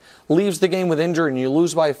quarterback leaves the game with injury and you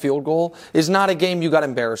lose by a field goal is not a game you got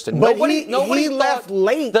embarrassed in. But he left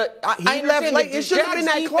late. I left late. It should have been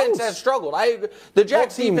that close. Has struggled. The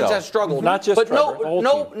Jags defense has struggled. Not just Trevor.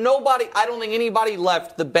 Nobody. I don't think anybody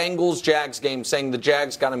left the Bengals-Jags game saying the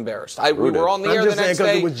Jags got embarrassed. We were on the air the next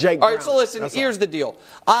day. It was Jake all right. So listen. Here's the deal.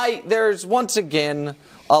 There's once again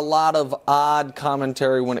a lot of odd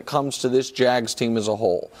commentary when it comes to this Jags team as a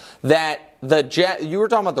whole. You were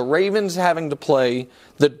talking about the Ravens having to play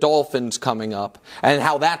the Dolphins coming up and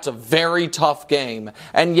how that's a very tough game,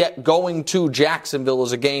 and yet going to Jacksonville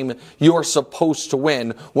is a game you're supposed to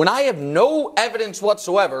win, when I have no evidence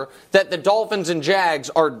whatsoever that the Dolphins and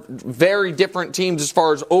Jags are very different teams as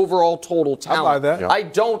far as overall total talent. I buy that. Yeah.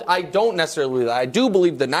 I don't necessarily believe that. I do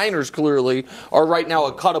believe the Niners clearly are right now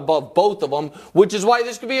a cut above both of them, which is why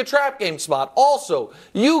this could be a trap game spot. Also,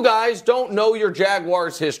 you guys don't know your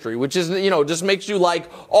Jaguars history, which is, just makes you like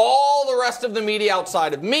all the rest of the media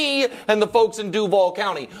outside of me and the folks in Duval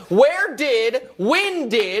County. When did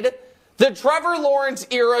the Trevor Lawrence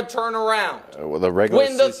era turn around? The regular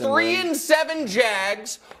when the season 3-7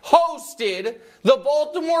 Jags hosted the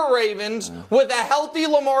Baltimore Ravens with a healthy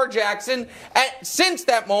Lamar Jackson. Since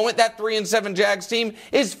that moment, that 3-7 Jags team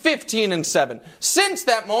is 15-7. Since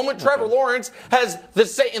that moment, Trevor Lawrence has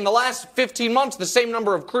in the last 15 months the same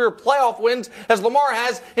number of career playoff wins as Lamar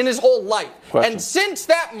has in his whole life. Question. And since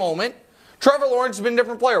that moment, Trevor Lawrence has been a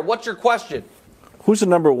different player. What's your question? Who's the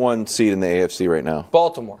number 1 seed in the AFC right now?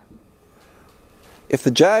 Baltimore. If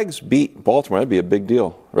the Jags beat Baltimore, that'd be a big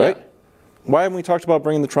deal, right? Yeah. Why haven't we talked about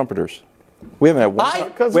bringing the Trumpeters? We haven't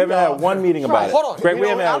had one meeting about it. Hold on. Greg, we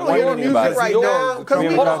haven't had one meeting about it. Right now,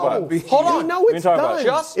 Hold on. No, it's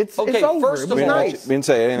done. It's over. First of all, We didn't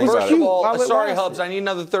say anything about First of it. all, sorry, Hubs, I need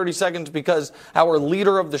another 30 seconds because our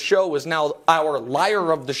leader of the show is now our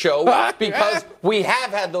liar of the show because we have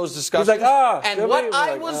had those discussions. He's like, and what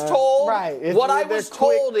I was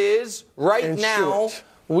told is right now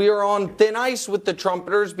we are on thin ice with the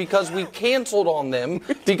Trumpeters because we canceled on them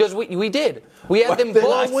because we did. We had them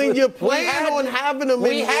booked. When you planned on having them,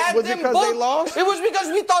 was it because they lost? It was because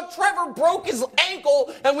we thought Trevor broke his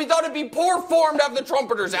ankle, and we thought it'd be poor form to have the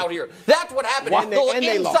Trumpeters out here. That's what happened. And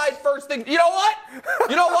they Inside lost. First thing. You know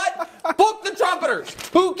what? Book the Trumpeters.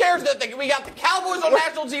 Who cares that we got the Cowboys on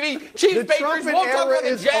national TV, Chiefs, The Patriots. Trumpet We'll talk era about the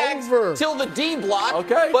is Jags over. till the D block.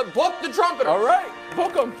 Okay. But book the Trumpeters. All right.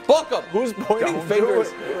 Book them. Book them. Who's pointing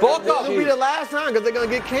fingers? Book It'll be them. the last time because they're going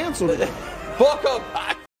to get canceled. Book them.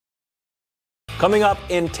 Coming up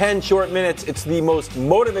in 10 short minutes, it's the most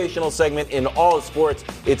motivational segment in all of sports.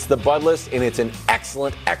 It's the Bud List, and it's an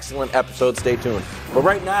excellent, excellent episode. Stay tuned. But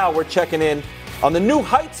right now, we're checking in on the New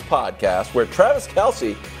Heights podcast, where Travis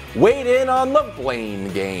Kelce weighed in on the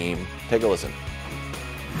blame game. Take a listen.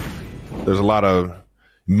 There's a lot of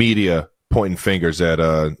media pointing fingers at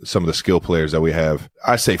some of the skill players that we have.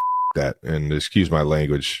 I say that, and excuse my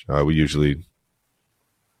language. We usually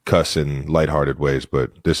cuss in lighthearted ways,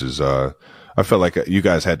 but this is I felt like you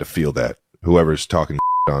guys had to feel that. Whoever's talking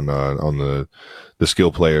on the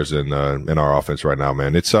skill players in our offense right now,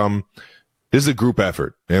 man. It's this is a group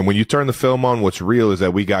effort, and when you turn the film on, what's real is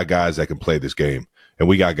that we got guys that can play this game, and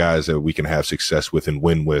we got guys that we can have success with and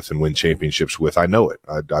win championships with. I know it.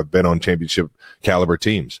 I've been on championship caliber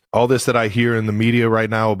teams. All this that I hear in the media right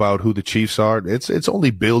now about who the Chiefs are, it's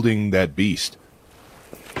only building that beast.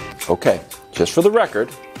 Okay, just for the record,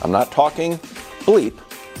 I'm not talking bleep,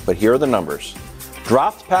 but here are the numbers.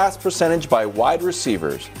 Dropped pass percentage by wide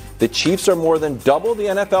receivers. The Chiefs are more than double the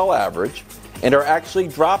NFL average and are actually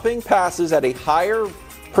dropping passes at a higher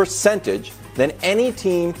percentage than any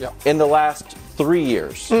team in the last 3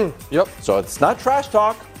 years. Yep. So it's not trash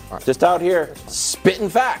talk, just out here spitting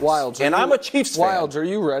facts. Wilds, and I'm a Chiefs fan. Wilds, are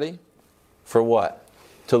you ready? For what?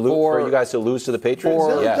 To lose? For you guys to lose to the Patriots?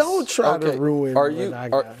 Yes. Don't try to ruin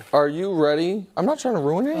Are you ready? I'm not trying to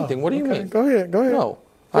ruin anything. What do you mean? Go ahead. No.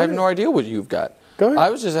 I have no idea what you've got. Go ahead. I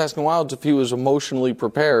was just asking Wilds if he was emotionally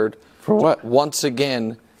prepared for what? Once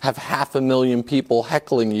again have 500,000 people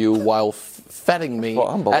heckling you while feting me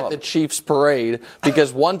at the Chiefs parade,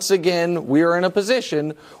 because once again we are in a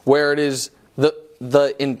position where it is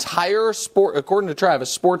the entire sport, according to Travis,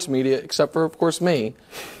 sports media, except for of course me,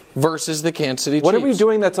 versus the Kansas City Chiefs. What are we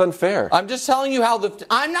doing that's unfair? I'm just telling you how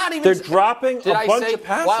I'm not even. They're dropping a bunch of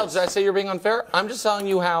passes. Wilds, did I say you're being unfair? I'm just telling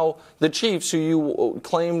you how the Chiefs, who you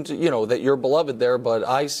claimed, that you're beloved there, but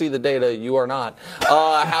I see the data, you are not,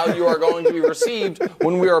 how you are going to be received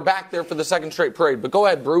when we are back there for the second straight parade. But go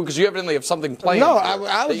ahead, Brew, because you evidently have something planned. No,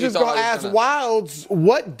 I was just going to ask Wilds,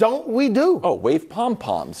 what don't we do? Oh, wave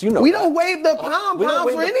pom-poms. You know we that. don't wave the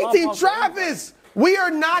pom-poms for anything, Travis. We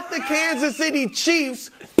are not the Kansas City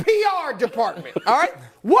Chiefs PR department, all right?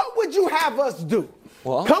 What would you have us do?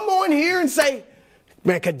 Well, come on here and say,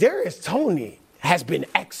 man, Kadarius Toney has been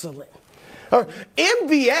excellent.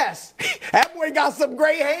 MVS, that boy got some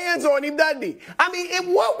great hands on him, doesn't he? I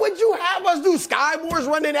mean, what would you have us do? Sky Moore's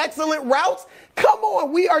running excellent routes? Come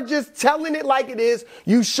on, we are just telling it like it is.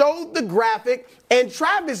 You showed the graphic, and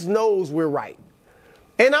Travis knows we're right.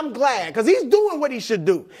 And I'm glad, because he's doing what he should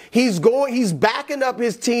do. He's backing up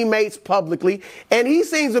his teammates publicly, and he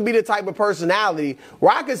seems to be the type of personality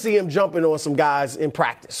where I can see him jumping on some guys in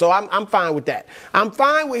practice. So I'm fine with that. I'm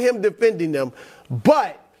fine with him defending them.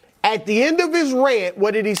 But at the end of his rant,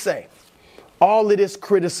 what did he say? All of this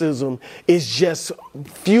criticism is just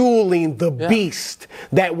fueling the beast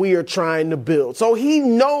that we are trying to build. So he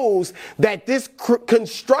knows that this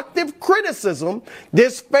constructive criticism,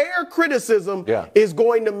 this fair criticism, is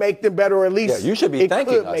going to make them better, or at least you should be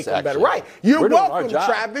thanking us, them better. actually. Right. You're welcome,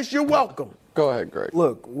 Travis. You're welcome. Go ahead, Greg.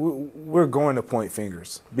 Look, we're going to point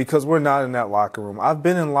fingers because we're not in that locker room. I've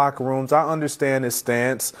been in locker rooms. I understand his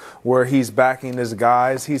stance where he's backing his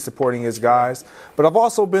guys, he's supporting his guys. But I've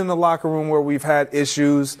also been in the locker room where we've had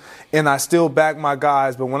issues, and I still back my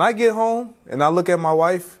guys. But when I get home and I look at my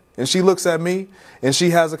wife and she looks at me and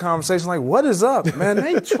she has a conversation like, what is up, man?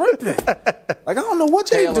 They tripping. Like, I don't know what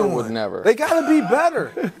they doing. Would never. They got to be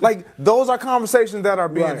better. Like, those are conversations that are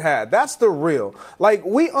being had. That's the real. Like,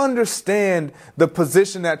 we understand the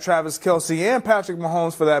position that Travis Kelce and Patrick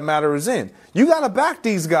Mahomes, for that matter, is in. You got to back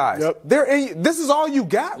these guys. Yep. This is all you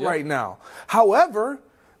got right now. However,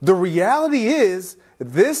 the reality is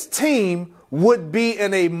this team would be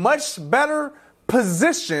in a much better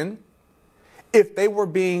position if they were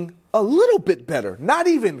being a little bit better, not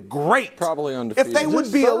even great. Probably undefeated. If they would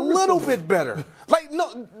be a little bit better. Like,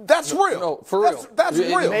 no, that's real. No, for real. That's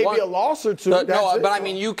real. Maybe a loss or two. But I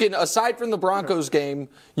mean, you can, aside from the Broncos game,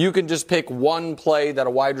 you can just pick one play that a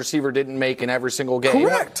wide receiver didn't make in every single game.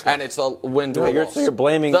 Correct. And it's a win to a loss. You're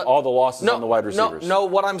blaming all the losses on the wide receivers. No,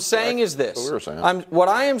 what I'm saying is this. That's what we were saying. What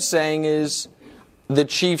I am saying is the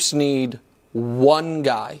Chiefs need one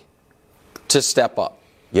guy to step up.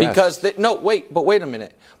 Yes. Because wait a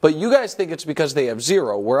minute. But you guys think it's because they have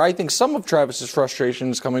zero, where I think some of Travis's frustration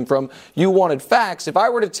is coming from. You wanted facts. If I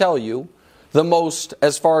were to tell you the most,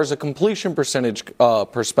 as far as a completion percentage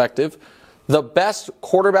perspective, the best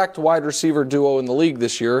quarterback to wide receiver duo in the league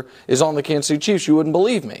this year is on the Kansas City Chiefs, you wouldn't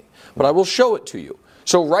believe me. But I will show it to you.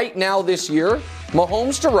 So right now this year,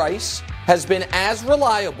 Mahomes to Rice has been as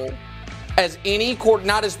reliable as any quarter,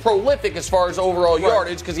 not as prolific as far as overall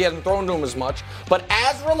yardage because he hasn't thrown to him as much, but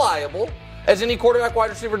as reliable as any quarterback wide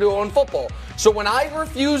receiver duo in football. So when I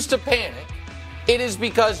refuse to panic, it is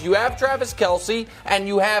because you have Travis Kelce and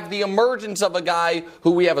you have the emergence of a guy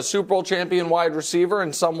who we have a Super Bowl champion wide receiver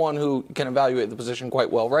and someone who can evaluate the position quite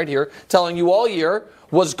well right here, telling you all year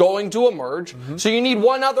was going to emerge. Mm-hmm. So you need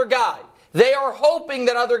one other guy. They are hoping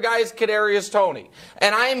that other guy is Kadarius Toney.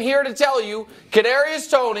 And I am here to tell you, Kadarius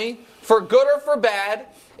Toney, for good or for bad,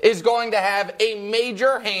 is going to have a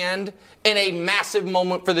major hand in a massive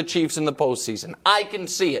moment for the Chiefs in the postseason. I can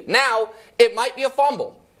see it. Now, it might be a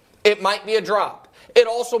fumble. It might be a drop. It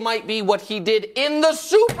also might be what he did in the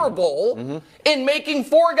Super Bowl in making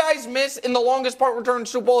 4 guys miss in the longest punt return in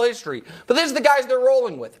Super Bowl history. But this is the guys they're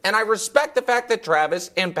rolling with. And I respect the fact that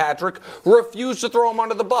Travis and Patrick refuse to throw him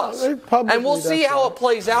under the bus. And we'll see how it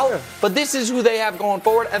plays out. Yeah. But this is who they have going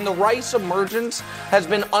forward. And the Rice emergence has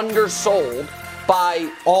been undersold by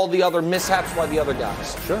all the other mishaps by the other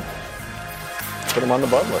guys. Sure. Put him on the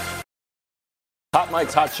bud list. Hot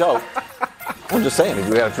Mike's Hot Show. I'm just saying,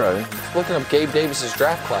 we got to try. Looking up Gabe Davis's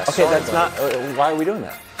draft class. Okay, that's not. Why are we doing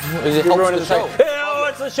that? It helps the show. Hey,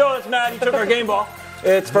 it's the show. It's Matt. He took our game ball.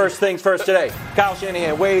 It's first things first today. Kyle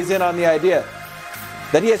Shanahan weighs in on the idea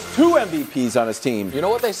that he has 2 MVPs on his team. You know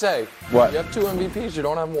what they say? What? You have 2 MVPs, you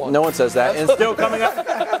don't have 1. No one says that. And still coming up,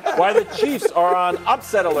 why the Chiefs are on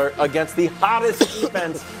upset alert against the hottest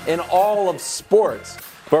defense in all of sports.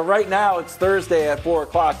 But right now, it's Thursday at 4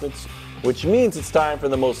 o'clock, which means it's time for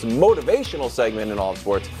the most motivational segment in all of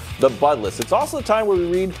sports, the Bud List. It's also a time where we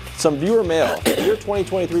read some viewer mail. In the year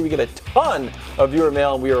 2023, we get a ton of viewer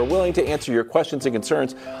mail, and we are willing to answer your questions and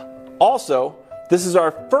concerns. Also, this is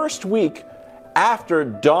our first week after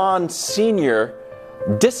Don Sr.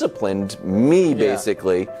 disciplined me,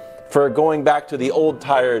 basically, for going back to the old,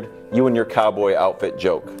 tired, you and your cowboy outfit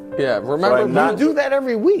joke. Yeah, remember, you do that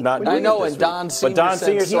every week. I know, and Don Sr. But Don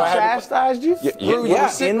Sr. He chastised you? Yeah,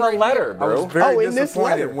 in the letter, bro. I was very in this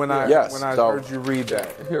letter. disappointed when I heard you read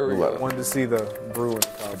that. Here we go. Wanted to see the Bruins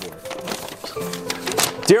Cowboys.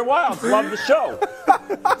 Dear Wilds, love the show.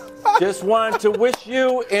 Just wanted to wish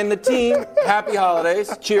you and the team happy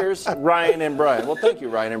holidays. Cheers, Ryan and Brian. Well, thank you,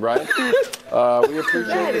 Ryan and Brian. We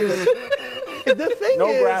appreciate it. The thing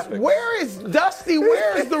is, where is Dusty?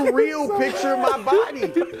 Where is the real picture of my body?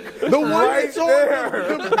 The one that's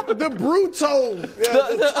on the brutal,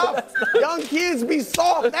 the tough. Young kids be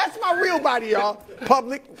soft. That's my real body, y'all.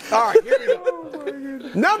 Public. All right, here we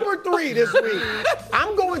go. Number 3 this week.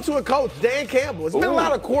 I'm going to a coach, Dan Campbell. It's been a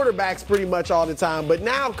lot of quarterbacks pretty much all the time, but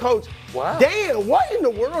now, Coach, Dan, what in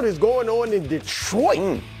the world is going on in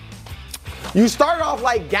Detroit? You started off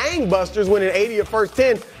like gangbusters winning 80 your first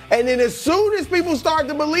 10. And then as soon as people start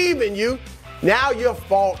to believe in you, now you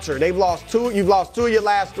falter. You've lost 2 of your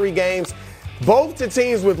last 3 games, both to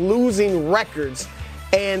teams with losing records,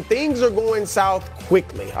 and things are going south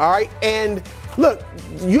quickly, all right? And look,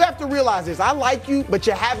 you have to realize this. I like you, but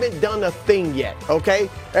you haven't done a thing yet, okay?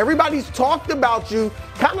 Everybody's talked about you,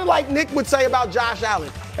 kind of like Nick would say about Josh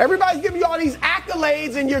Allen. Everybody's giving you all these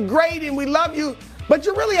accolades, and you're great, and we love you, but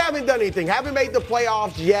you really haven't done anything. Haven't made the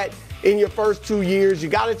playoffs yet. In your first 2 years. You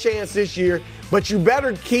got a chance this year, but you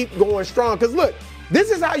better keep going strong. Because look, this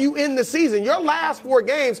is how you end the season. Your last 4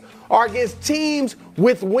 games are against teams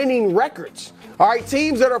with winning records. All right,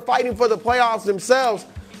 teams that are fighting for the playoffs themselves.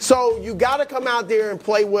 So you got to come out there and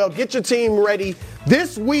play well. Get your team ready.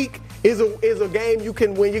 This week is a game you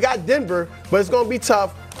can win. You got Denver, but it's going to be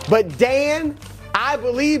tough. But Dan, I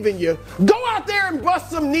believe in you. Go out there and bust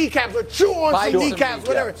some kneecaps or chew on some kneecaps,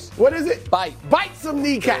 whatever. What is it? Bite some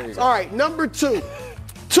kneecaps. All right, number 2.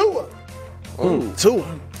 Tua.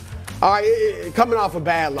 Tua. All right, coming off a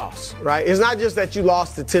bad loss, right? It's not just that you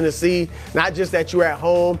lost to Tennessee, not just that you're at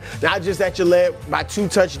home, not just that you led by 2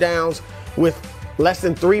 touchdowns with less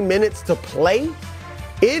than 3 minutes to play.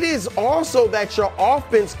 It is also that your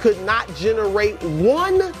offense could not generate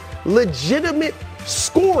one legitimate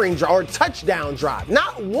scoring drive or touchdown drive.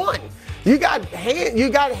 Not one. You got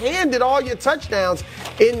handed all your touchdowns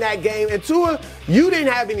in that game. And Tua, you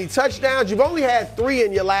didn't have any touchdowns. You've only had 3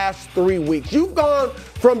 in your last 3 weeks. You've gone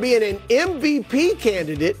from being an MVP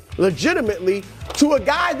candidate, legitimately, to a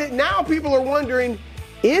guy that now people are wondering,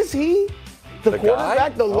 is he the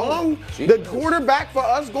quarterback, the quarterback for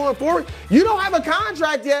us going forward? You don't have a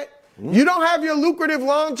contract yet. You don't have your lucrative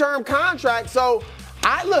long-term contract. So,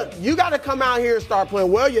 you got to come out here and start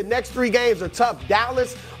playing well. Your next 3 games are tough.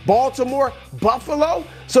 Dallas, Baltimore, Buffalo.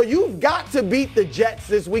 So you've got to beat the Jets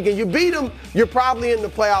this weekend. You beat them, you're probably in the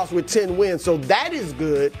playoffs with 10 wins. So that is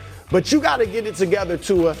good. But you got to get it together,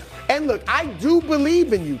 Tua. And look, I do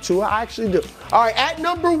believe in you, Tua. I actually do. All right, at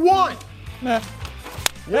number 1. You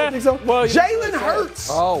don't think so? Well, Jalen Hurts.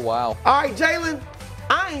 Oh, wow. All right, Jalen,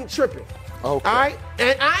 I ain't tripping. Okay. All right?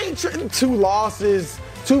 And I ain't tripping. 2 losses.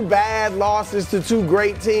 2 bad losses to 2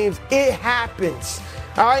 great teams. It happens.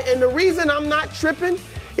 All right. And the reason I'm not tripping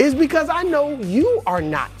is because I know you are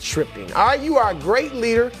not tripping. All right. You are a great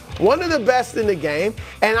leader, one of the best in the game.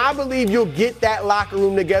 And I believe you'll get that locker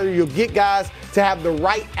room together. You'll get guys to have the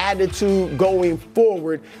right attitude going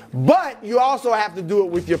forward. But you also have to do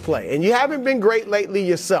it with your play. And you haven't been great lately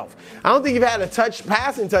yourself. I don't think you've had a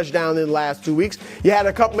passing touchdown in the last 2 weeks. You had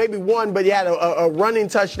a couple, maybe one, but you had a running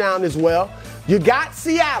touchdown as well. You got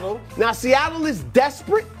Seattle. Now, Seattle is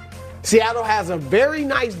desperate. Seattle has a very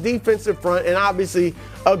nice defensive front and obviously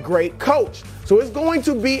a great coach. So it's going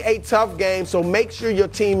to be a tough game. So make sure your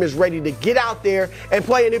team is ready to get out there and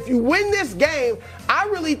play. And if you win this game, I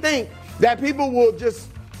really think that people will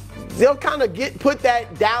they'll kind of put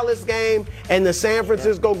that Dallas game and the San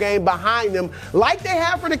Francisco game behind them like they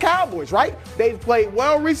have for the Cowboys, right? They've played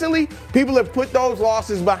well recently. People have put those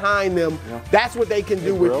losses behind them. Yeah. That's what they can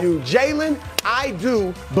do with you. Jalen, I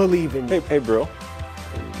do believe in you. Hey, Brill.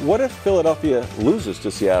 What if Philadelphia loses to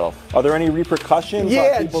Seattle? Are there any repercussions?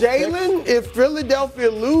 Yeah, Jalen, if Philadelphia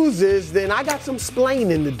loses, then I got some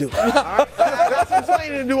splaining to do. All right? I got some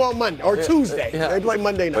splaining to do on Monday or Tuesday. Yeah. They play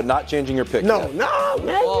Monday night. But not changing your pick. No.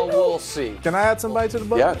 Well, we'll see. Can I add somebody to the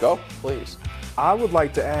book? Yeah, go. Please. I would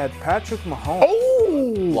like to add Patrick Mahomes.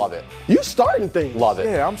 Oh, love it. You starting things. Love it.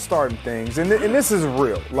 Yeah, I'm starting things. And this is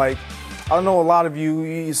real. Like, I know a lot of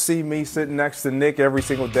you see me sitting next to Nick every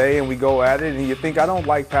single day and we go at it and you think I don't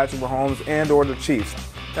like Patrick Mahomes and or the Chiefs.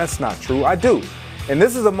 That's not true. I do. And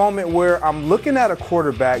this is a moment where I'm looking at a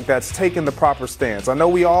quarterback that's taking the proper stance. I know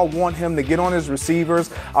we all want him to get on his receivers.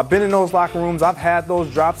 I've been in those locker rooms. I've had those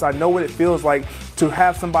drops. I know what it feels like to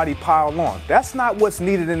have somebody pile on. That's not what's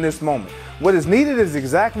needed in this moment. What is needed is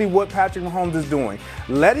exactly what Patrick Mahomes is doing,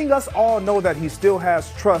 letting us all know that he still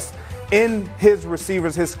has trust in his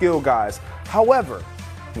receivers, his skill guys. However,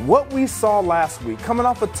 what we saw last week, coming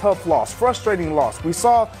off a tough loss, frustrating loss, we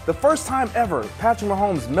saw the first time ever Patrick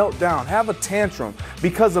Mahomes melt down, have a tantrum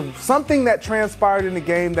because of something that transpired in the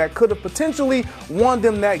game that could have potentially won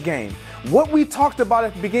them that game. What we talked about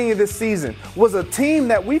at the beginning of this season was a team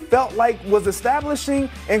that we felt like was establishing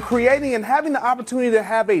and creating and having the opportunity to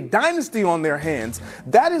have a dynasty on their hands.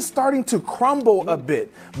 That is starting to crumble a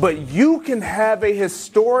bit. But you can have a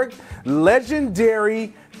historic,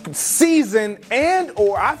 legendary season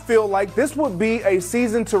or I feel like this would be a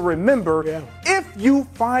season to remember if you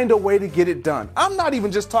find a way to get it done. I'm not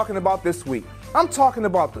even just talking about this week. I'm talking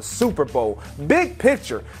about the Super Bowl. Big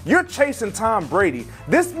picture. You're chasing Tom Brady.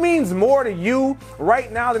 This means more to you right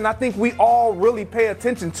now than I think we all really pay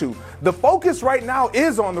attention to. The focus right now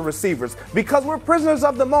is on the receivers because we're prisoners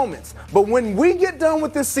of the moments. But when we get done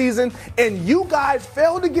with this season and you guys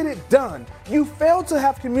fail to get it done, you fail to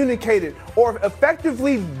have communicated or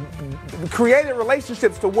effectively created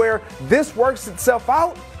relationships to where this works itself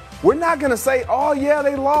out, we're not going to say, oh, yeah,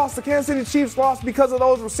 they lost. The Kansas City Chiefs lost because of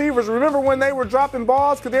those receivers. Remember when they were dropping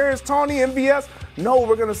balls? Kadarius Toney, MVS? No,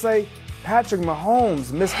 we're going to say Patrick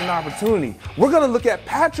Mahomes missed an opportunity. We're going to look at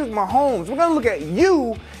Patrick Mahomes. We're going to look at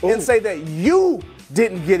you and say that you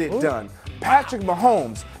didn't get it done. Patrick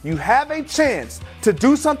Mahomes, you have a chance to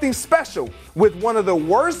do something special with one of the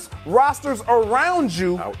worst rosters around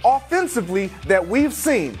you offensively that we've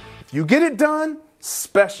seen. If you get it done,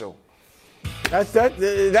 special. That's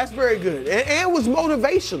very good. And it was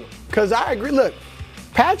motivational because I agree. Look,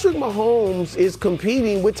 Patrick Mahomes is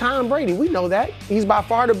competing with Tom Brady. We know that. He's by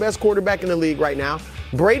far the best quarterback in the league right now.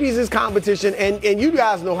 Brady's his competition, and you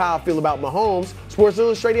guys know how I feel about Mahomes. Sports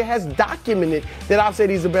Illustrated has documented that I've said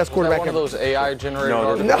he's the best quarterback. One of those AI generated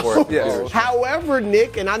No. articles. Yes. However,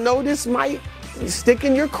 Nick, and I know this might stick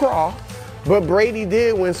in your craw, but Brady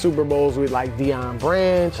did win Super Bowls with like Deion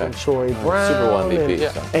Branch and Troy Brown Super Bowl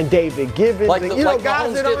MVP, and David Gibbons. Like and, the- you know, like guys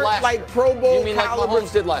Mahomes that did aren't last like year. Pro Bowl You mean like caliber.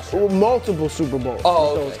 Mahomes did last year? Multiple Super Bowls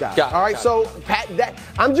Oh, with okay. those guys. Got it, All right, got so Pat,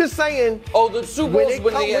 I'm just saying. Oh, the Super Bowls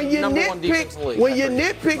when they had you number one defense in the league. when I you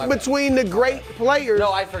forget. nitpick My bad. between the great players,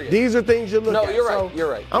 No, I forget. these are things you look No, at. you're right. So You're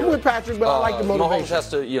right. I'm You're with right. Patrick, but I like the motivation.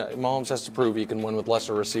 Mahomes has to prove he can win with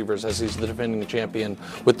lesser receivers as he's the defending champion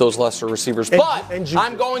with those lesser receivers. And But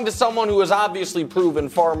I'm going to someone who has obviously proven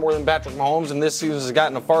far more than Patrick Mahomes, and this season has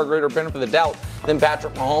gotten a far greater benefit of the doubt than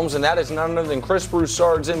Patrick Mahomes, and that is none other than Chris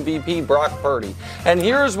Broussard's MVP, Brock Purdy. And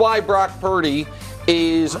here's why Brock Purdy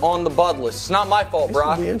is on the bud list. It's not my fault,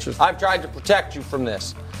 Brock. be interesting. I've tried to protect you from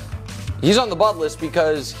this. He's on the bud list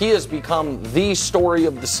because he has become the story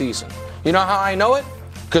of the season. You know how I know it?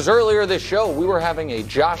 Because earlier this show, we were having a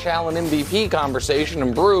Josh Allen MVP conversation,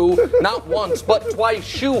 and Brew, not once, but twice,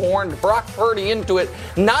 shoehorned Brock Purdy into it,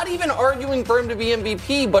 not even arguing for him to be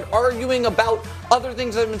MVP, but arguing about other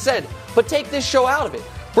things that have been said. But take this show out of it.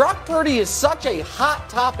 Brock Purdy is such a hot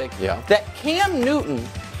topic that Cam Newton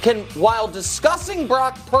can, while discussing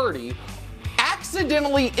Brock Purdy,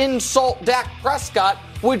 accidentally insult Dak Prescott,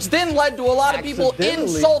 which then led to a lot of people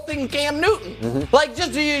insulting Cam Newton. Like,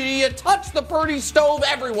 just you touch the Purdy stove,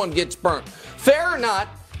 everyone gets burnt. Fair or not,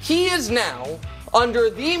 he is now under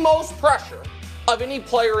the most pressure of any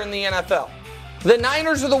player in the NFL. The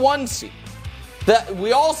Niners are the 1 seed.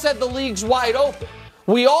 We all said the league's wide open.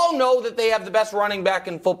 We all know that they have the best running back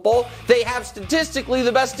in football. They have statistically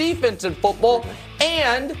the best defense in football.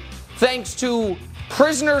 And thanks to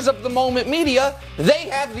prisoners of the moment media, they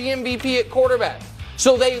have the MVP at quarterback.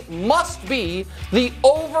 So they must be the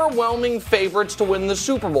overwhelming favorites to win the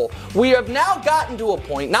Super Bowl. We have now gotten to a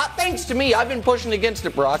point, not thanks to me, I've been pushing against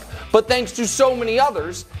it, Brock, but thanks to so many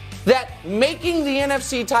others, that making the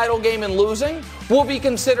NFC title game and losing will be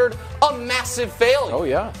considered a massive failure. Oh,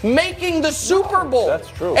 yeah. Making the Super Bowl. That's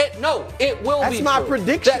true. It will That's be my true.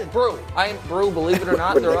 prediction. That, Brew, believe it or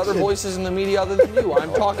not, there are other voices in the media other than you.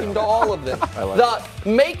 I'm talking to all of them.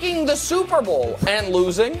 Making the Super Bowl and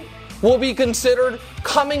losing will be considered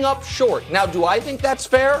coming up short. Now, do I think that's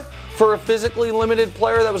fair for a physically limited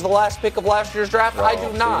player that was the last pick of last year's draft? I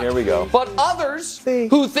do not. Here we go. But others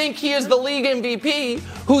who think he is the league MVP,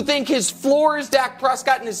 who think his floor is Dak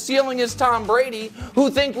Prescott and his ceiling is Tom Brady, who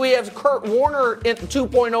think we have Kurt Warner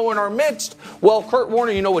 2.0 in our midst, well, Kurt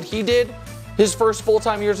Warner, you know what he did? His first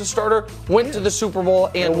full-time year as a starter, went to the Super Bowl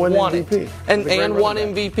and won MVP. it. And won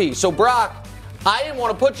MVP. So, Brock, I didn't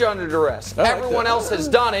want to put you under duress. Everyone else has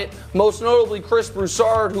done it, most notably Chris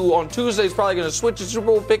Broussard, who on Tuesday is probably going to switch his Super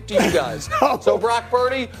Bowl pick to you guys. So, Brock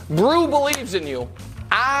Purdy, Brew believes in you.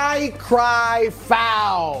 I cry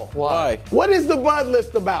foul. Why? What is the bud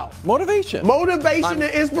list about? Motivation. Motivation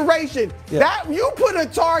and inspiration. That you put a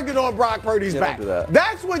target on Brock Purdy's back. Don't do that.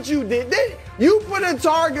 That's what you did. You put a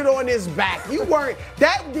target on his back. You weren't.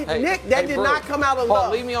 Nick, that did Brew. not come out of Paul,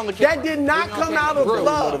 love. leave me on the camera. That did not Leave me on come the out of camera. Brew,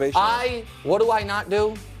 love. motivation. What do I not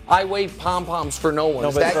do? I wave pom-poms for no one. No,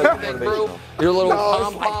 Is but that it's your not thing, Brew? motivational. Your little No, it's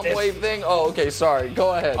pom-pom like this. wave thing? Oh, okay, sorry.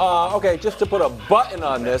 Go ahead. Okay, just to put a button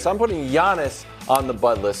on this, I'm putting Giannis on the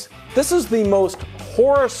bud list. This is the most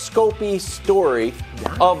horoscopy story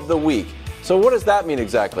of the week. So what does that mean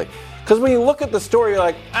exactly? Because when you look at the story, you're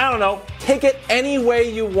like, I don't know, take it any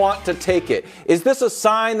way you want to take it. Is this a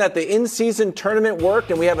sign that the in-season tournament worked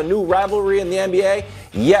and we have a new rivalry in the NBA?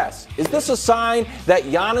 Yes. Is this a sign that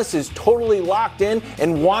Giannis is totally locked in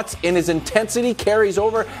and his intensity carries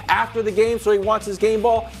over after the game, so he wants his game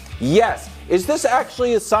ball? Yes. Is this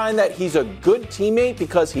actually a sign that he's a good teammate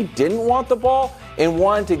because he didn't want the ball and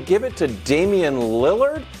wanted to give it to Damian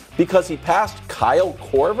Lillard because he passed Kyle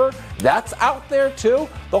Korver? That's out there too.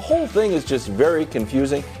 The whole thing is just very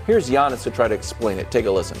confusing. Here's Giannis to try to explain it. Take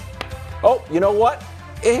a listen. Oh, you know what?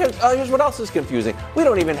 Here's what else is confusing. We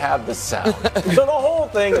don't even have the sound. So the whole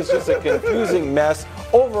thing is just a confusing mess.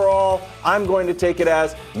 Overall, I'm going to take it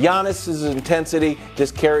as Giannis's intensity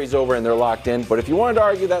just carries over and they're locked in. But if you wanted to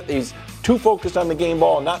argue that he's too focused on the game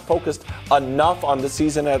ball and not focused enough on the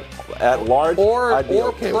season at large, I'd be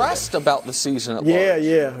okay pressed about the season at large.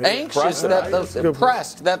 Yeah. Anxious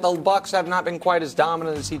pressed that the Bucks have not been quite as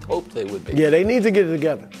dominant as he hoped they would be. Yeah, they need to get it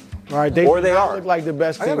together. All right, they look like the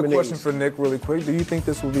best team in the East. I got a question for Nick really quick. Do you think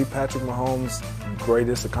this will be Patrick Mahomes'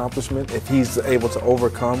 greatest accomplishment if he's able to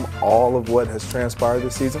overcome all of what has transpired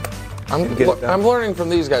this season? I'm learning from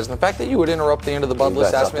these guys. And the fact that you would interrupt the end of the Bud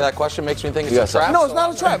list, ask me that question, makes me think it's a trap. No, it's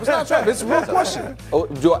not a trap. It's not a trap. It's a real question.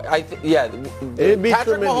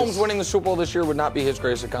 Patrick Mahomes winning the Super Bowl this year would not be his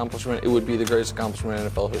greatest accomplishment. It would be the greatest accomplishment in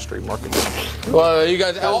NFL history. Mark it down. Well, you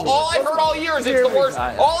guys, all I've heard all year is it's the worst.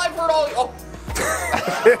 All I've heard all.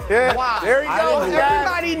 Wow. There you go.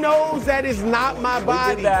 Everybody knows that it's not my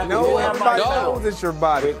body. No, everybody knows it's your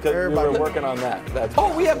body. We're working on that.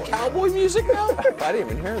 We have cowboy music now? I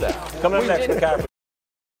didn't even hear that. Coming up next, McCaffrey.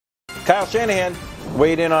 Kyle Shanahan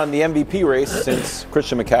weighed in on the MVP race since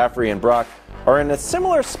Christian McCaffrey and Brock are in a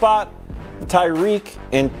similar spot, Tyreek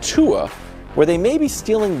and Tua, where they may be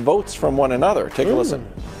stealing votes from one another. Take a listen.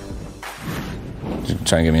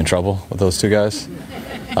 Trying to get me in trouble with those two guys?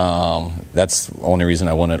 That's the only reason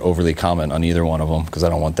I wouldn't overly comment on either one of them, because I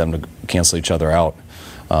don't want them to cancel each other out.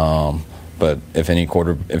 But if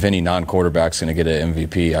any non-quarterback's going to get an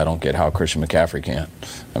MVP, I don't get how Christian McCaffrey can't.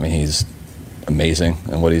 I mean, he's amazing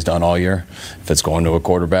in what he's done all year. If it's going to a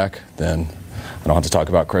quarterback, then I don't have to talk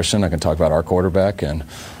about Christian. I can talk about our quarterback. And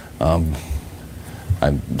I'm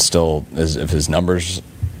still, if his numbers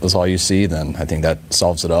is all you see, then I think that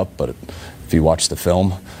solves it up. But if you watch the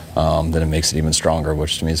film, then it makes it even stronger,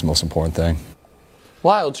 which to me is the most important thing.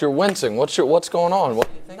 Wilds, you're wincing. What's going on? What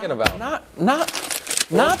are you thinking about?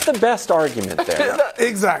 Not the best argument there.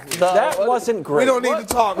 Exactly. That wasn't great. We don't need to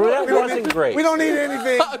talk. That wasn't great. We don't need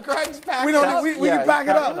anything. Greg's back. We can back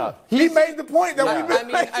it up. He made the point that we've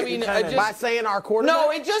been making. By saying our quarterback?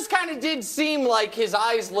 No, it just kind of did seem like his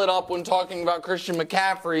eyes lit up when talking about Christian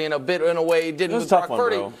McCaffrey in a way it didn't with Brock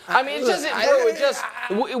Purdy. I mean, we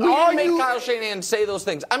didn't make Kyle Shanahan say those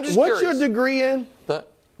things. I'm just curious. What's your degree in?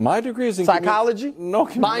 My degree is in psychology.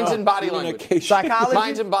 Mine's in body language. Psychology.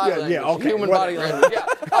 Mine's in body language. Yeah, okay. Human body language.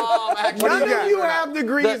 None of you have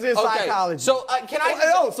degrees in psychology. So can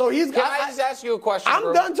I just ask you a question?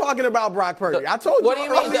 I'm done talking about Brock Purdy. I told you. What do you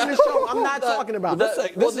mean? In the show, I'm not talking about this.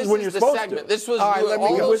 This is when you're supposed to. This was all right. Let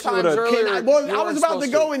me go. I was about to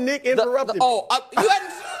go and Nick interrupted me. You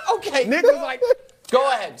hadn't. Okay. Nick was like, "Go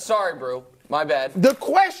ahead." Sorry, bro. My bad. The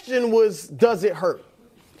question was, does it hurt?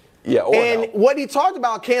 Yeah, what he talked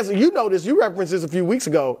about cancer, you noticed, you referenced this a few weeks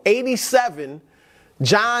ago. 87,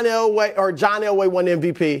 John Elway won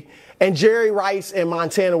MVP, and Jerry Rice and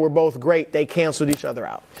Montana were both great. They canceled each other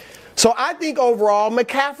out. So I think overall,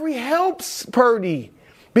 McCaffrey helps Purdy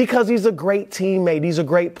because he's a great teammate. He's a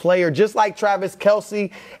great player, just like Travis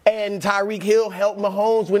Kelce and Tyreek Hill helped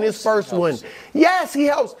Mahomes win his first one. Yes, he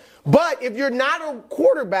helps. But if you're not a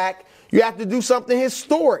quarterback, you have to do something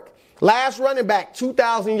historic. Last running back,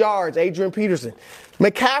 2,000 yards, Adrian Peterson.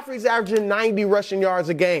 McCaffrey's averaging 90 rushing yards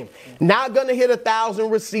a game. Not going to hit 1,000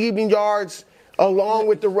 receiving yards along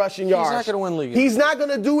with the rushing yards. He's not going to win league. He's not going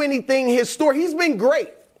to do anything historic. He's been great.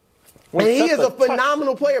 And he is a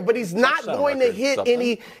phenomenal player, but he's not going to hit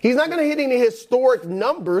any historic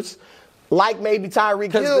numbers like maybe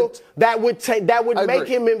Tyreek Hill that would make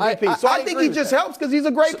him MVP. So I think he just helps because he's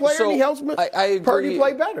a great player and he helps Purdy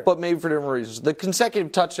play better. But maybe for different reasons. The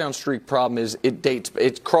consecutive touchdown streak problem is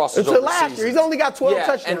it crosses over to last year. He's only got 12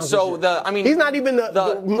 touchdowns. And so he's not even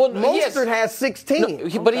Mostert has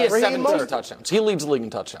 16. But he has 17 touchdowns. He leads the league in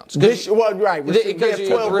touchdowns. Right. Because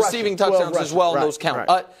you have receiving touchdowns as well, and those count.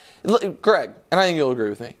 Greg, and I think you'll agree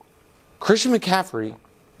with me, Christian McCaffrey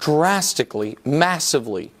drastically,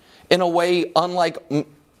 massively, in a way unlike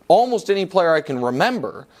almost any player I can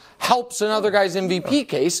remember, helps another guy's MVP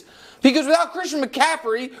case. Because without Christian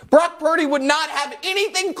McCaffrey, Brock Purdy would not have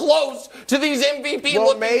anything close to these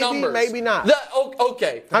MVP-looking numbers. Maybe not.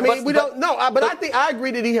 Okay. I mean, we don't know. But I think I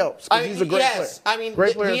agree that he helps. He's a great player. Yes. I mean, the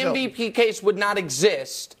MVP case would not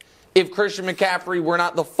exist if Christian McCaffrey were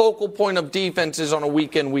not the focal point of defenses on a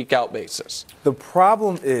week-in, week-out basis. The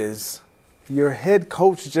problem is your head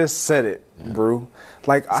coach just said it, Brew.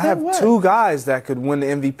 Like, I have two guys that could win the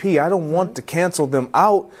MVP. I don't want to cancel them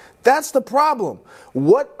out. That's the problem.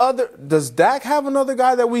 Does Dak have another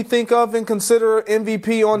guy that we think of and consider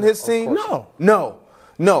MVP on his team?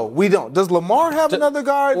 No, we don't. Does Lamar have another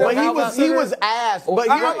guy? Well, he was asked. But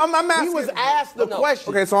I'm asking. He was asked the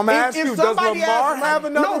question. Okay, so I'm asking you, does Lamar have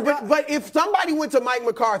another guy? But if somebody went to Mike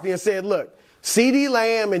McCarthy and said, look, CeeDee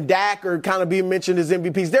Lamb and Dak are kind of being mentioned as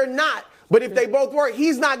MVPs. They're not. But if they both were,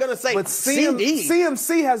 he's not going to say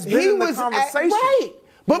CMC has been in the conversation. Right.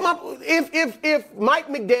 But if Mike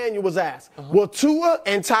McDaniel was asked, well, Tua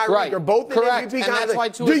and Tyreek are both in MVP and that's why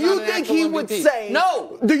Tua's do you not an think actual he would MVP. say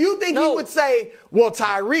No? Do you think he would say, well,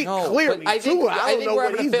 Tyreek clearly, but Tua, I don't know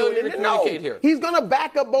what he's doing. No, here. He's going to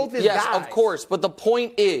back up both his guys. Yes, of course. But the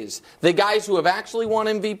point is, the guys who have actually won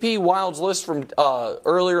MVP, Wild's list from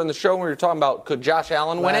earlier in the show when we were talking about could Josh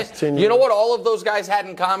Allen win it? You know what all of those guys had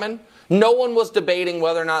in common? No one was debating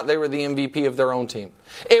whether or not they were the MVP of their own team.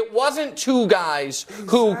 It wasn't two guys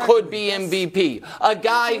who could be MVP. A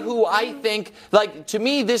guy who I think, like, to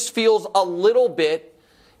me, this feels a little bit,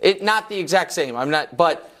 not the exact same,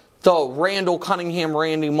 but the Randall Cunningham,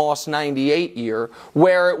 Randy Moss 98 year,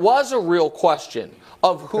 where it was a real question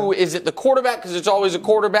of who is it, the quarterback, because it's always a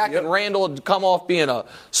quarterback, and Randall had come off being a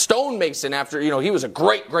stonemason after, he was a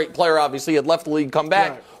great player, obviously, had left the league, come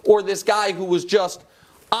back, or this guy who was just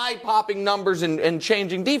eye-popping numbers and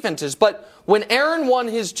changing defenses. But when Aaron won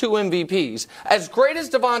his 2 MVPs, as great as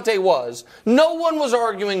Devontae was, no one was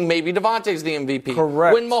arguing maybe Devontae's the MVP.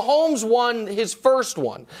 Correct. When Mahomes won his first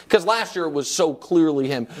one, because last year it was so clearly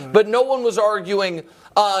him, but no one was arguing,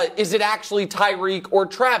 is it actually Tyreek or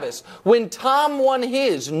Travis? When Tom won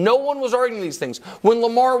his, no one was arguing these things. When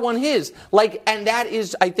Lamar won his, and that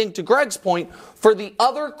is, I think, to Greg's point, for the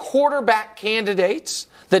other quarterback candidates,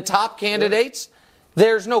 the top candidates,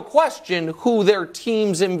 there's no question who their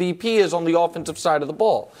team's MVP is on the offensive side of the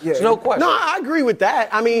ball. There's no question. No, I agree with that.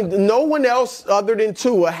 I mean, no one else other than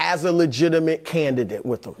Tua has a legitimate candidate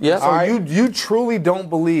with them. Yes. So you truly don't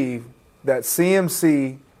believe that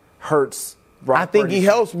CMC hurts Brock I think Purdy? he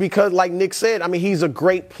helps because, like Nick said, I mean, he's a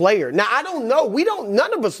great player. Now, I don't know.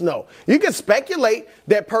 None of us know. You can speculate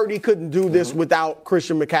that Purdy couldn't do this without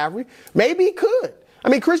Christian McCaffrey. Maybe he could. I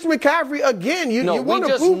mean, Christian McCaffrey, again, you want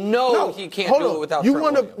to prove. No, he can't do it without Trent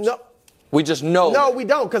Williams. No. We just know. No, we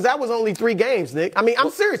don't, because that was only 3 games, Nick. I mean, I'm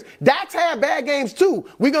serious. Dak's had bad games, too.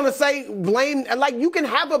 We're going to say blame, you can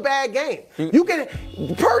have a bad game.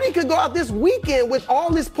 Purdy could go out this weekend with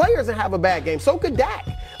all his players and have a bad game. So could Dak.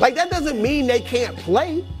 That doesn't mean they can't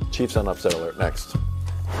play. Chiefs on upset alert next.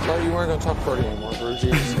 No, you weren't going to talk Purdy anymore, Bruce.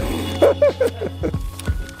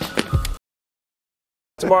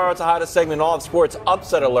 Tomorrow, it's the hottest segment in all of sports,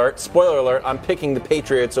 upset alert. Spoiler alert, I'm picking the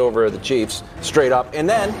Patriots over the Chiefs, straight up. And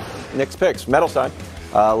then, Nick's picks, medal time.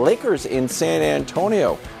 Lakers in San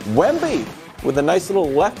Antonio. Wemby with a nice little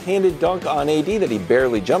left-handed dunk on AD that he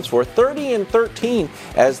barely jumps for. 30-13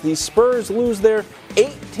 as the Spurs lose their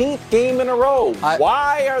 18th game in a row.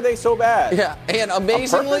 Why are they so bad? Yeah, and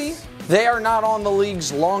amazingly, they are not on the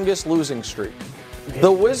league's longest losing streak.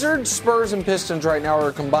 The Wizards, Spurs, and Pistons right now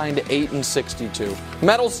are combined 8-62.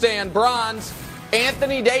 Medal stand, bronze,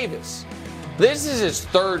 Anthony Davis. This is his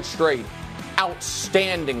 3rd straight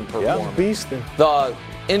outstanding performance. Beasting. The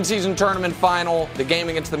in-season tournament final, the game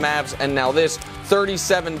against the Mavs, and now this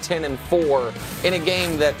 37-10-4 in a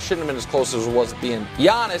game that shouldn't have been as close as it was at the end.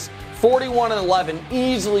 Giannis, 41-11,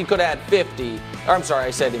 easily could have had 50. I'm sorry,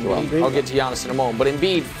 I said Embiid. I'll get to Giannis in a moment. But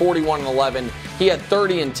Embiid, 41-11. He had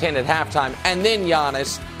 30 and 10 at halftime. And then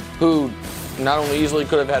Giannis, who not only easily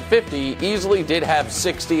could have had 50, easily did have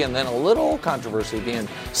 60, and then a little controversy at the end.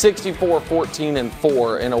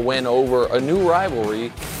 64-14-4 in a win over a new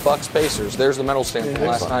rivalry, Bucks-Pacers. There's the medal stand from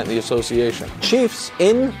last night in the association. Chiefs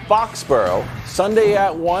in Foxborough, Sunday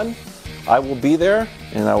at 1. I will be there,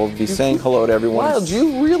 and I will be saying hello to everyone. Wild,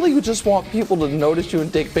 you really just want people to notice you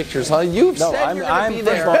and take pictures, huh? You've said you're going to be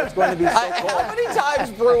there. It's going to be so cool. How many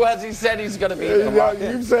times, Brew, has he said he's going to be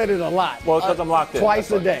there? You've said it a lot. Well, because I'm locked in.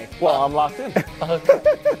 Twice a day. Well, I'm locked in.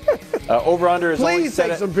 Over-under is always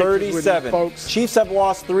set at 37. Folks. Chiefs have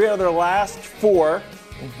lost 3 out of their last 4.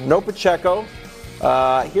 No Pacheco.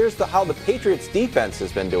 Here's how the Patriots defense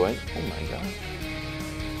has been doing. Oh, my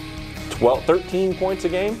God. 13 points a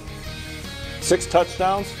game. 6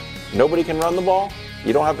 touchdowns. Nobody can run the ball.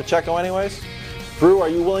 You don't have Pacheco anyways. Brew, are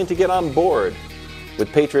you willing to get on board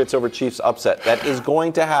with Patriots over Chiefs upset? That is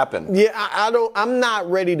going to happen. Yeah, I'm not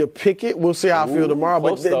ready to pick it. We'll see how I feel tomorrow.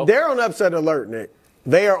 But they're on upset alert, Nick.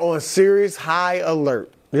 They are on serious high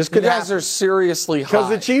alert. This could happen. You guys are seriously high. Because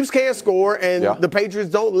the Chiefs can't score and the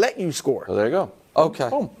Patriots don't let you score. So there you go.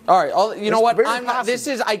 Okay. Boom. All right. You know what?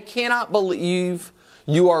 Possible. I cannot believe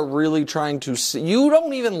you are really trying to see. You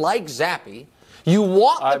don't even like Zappy. You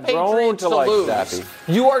want the Patriots to lose. Zappy.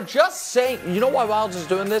 You are just saying, you know why Wilds is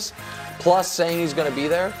doing this? Plus saying he's going to be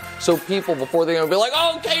there. So people, before they're going to be like,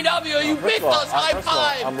 oh, KW, you beat us, high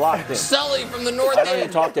five. I'm locked in. Sully from the North I don't End.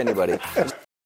 even talk to anybody.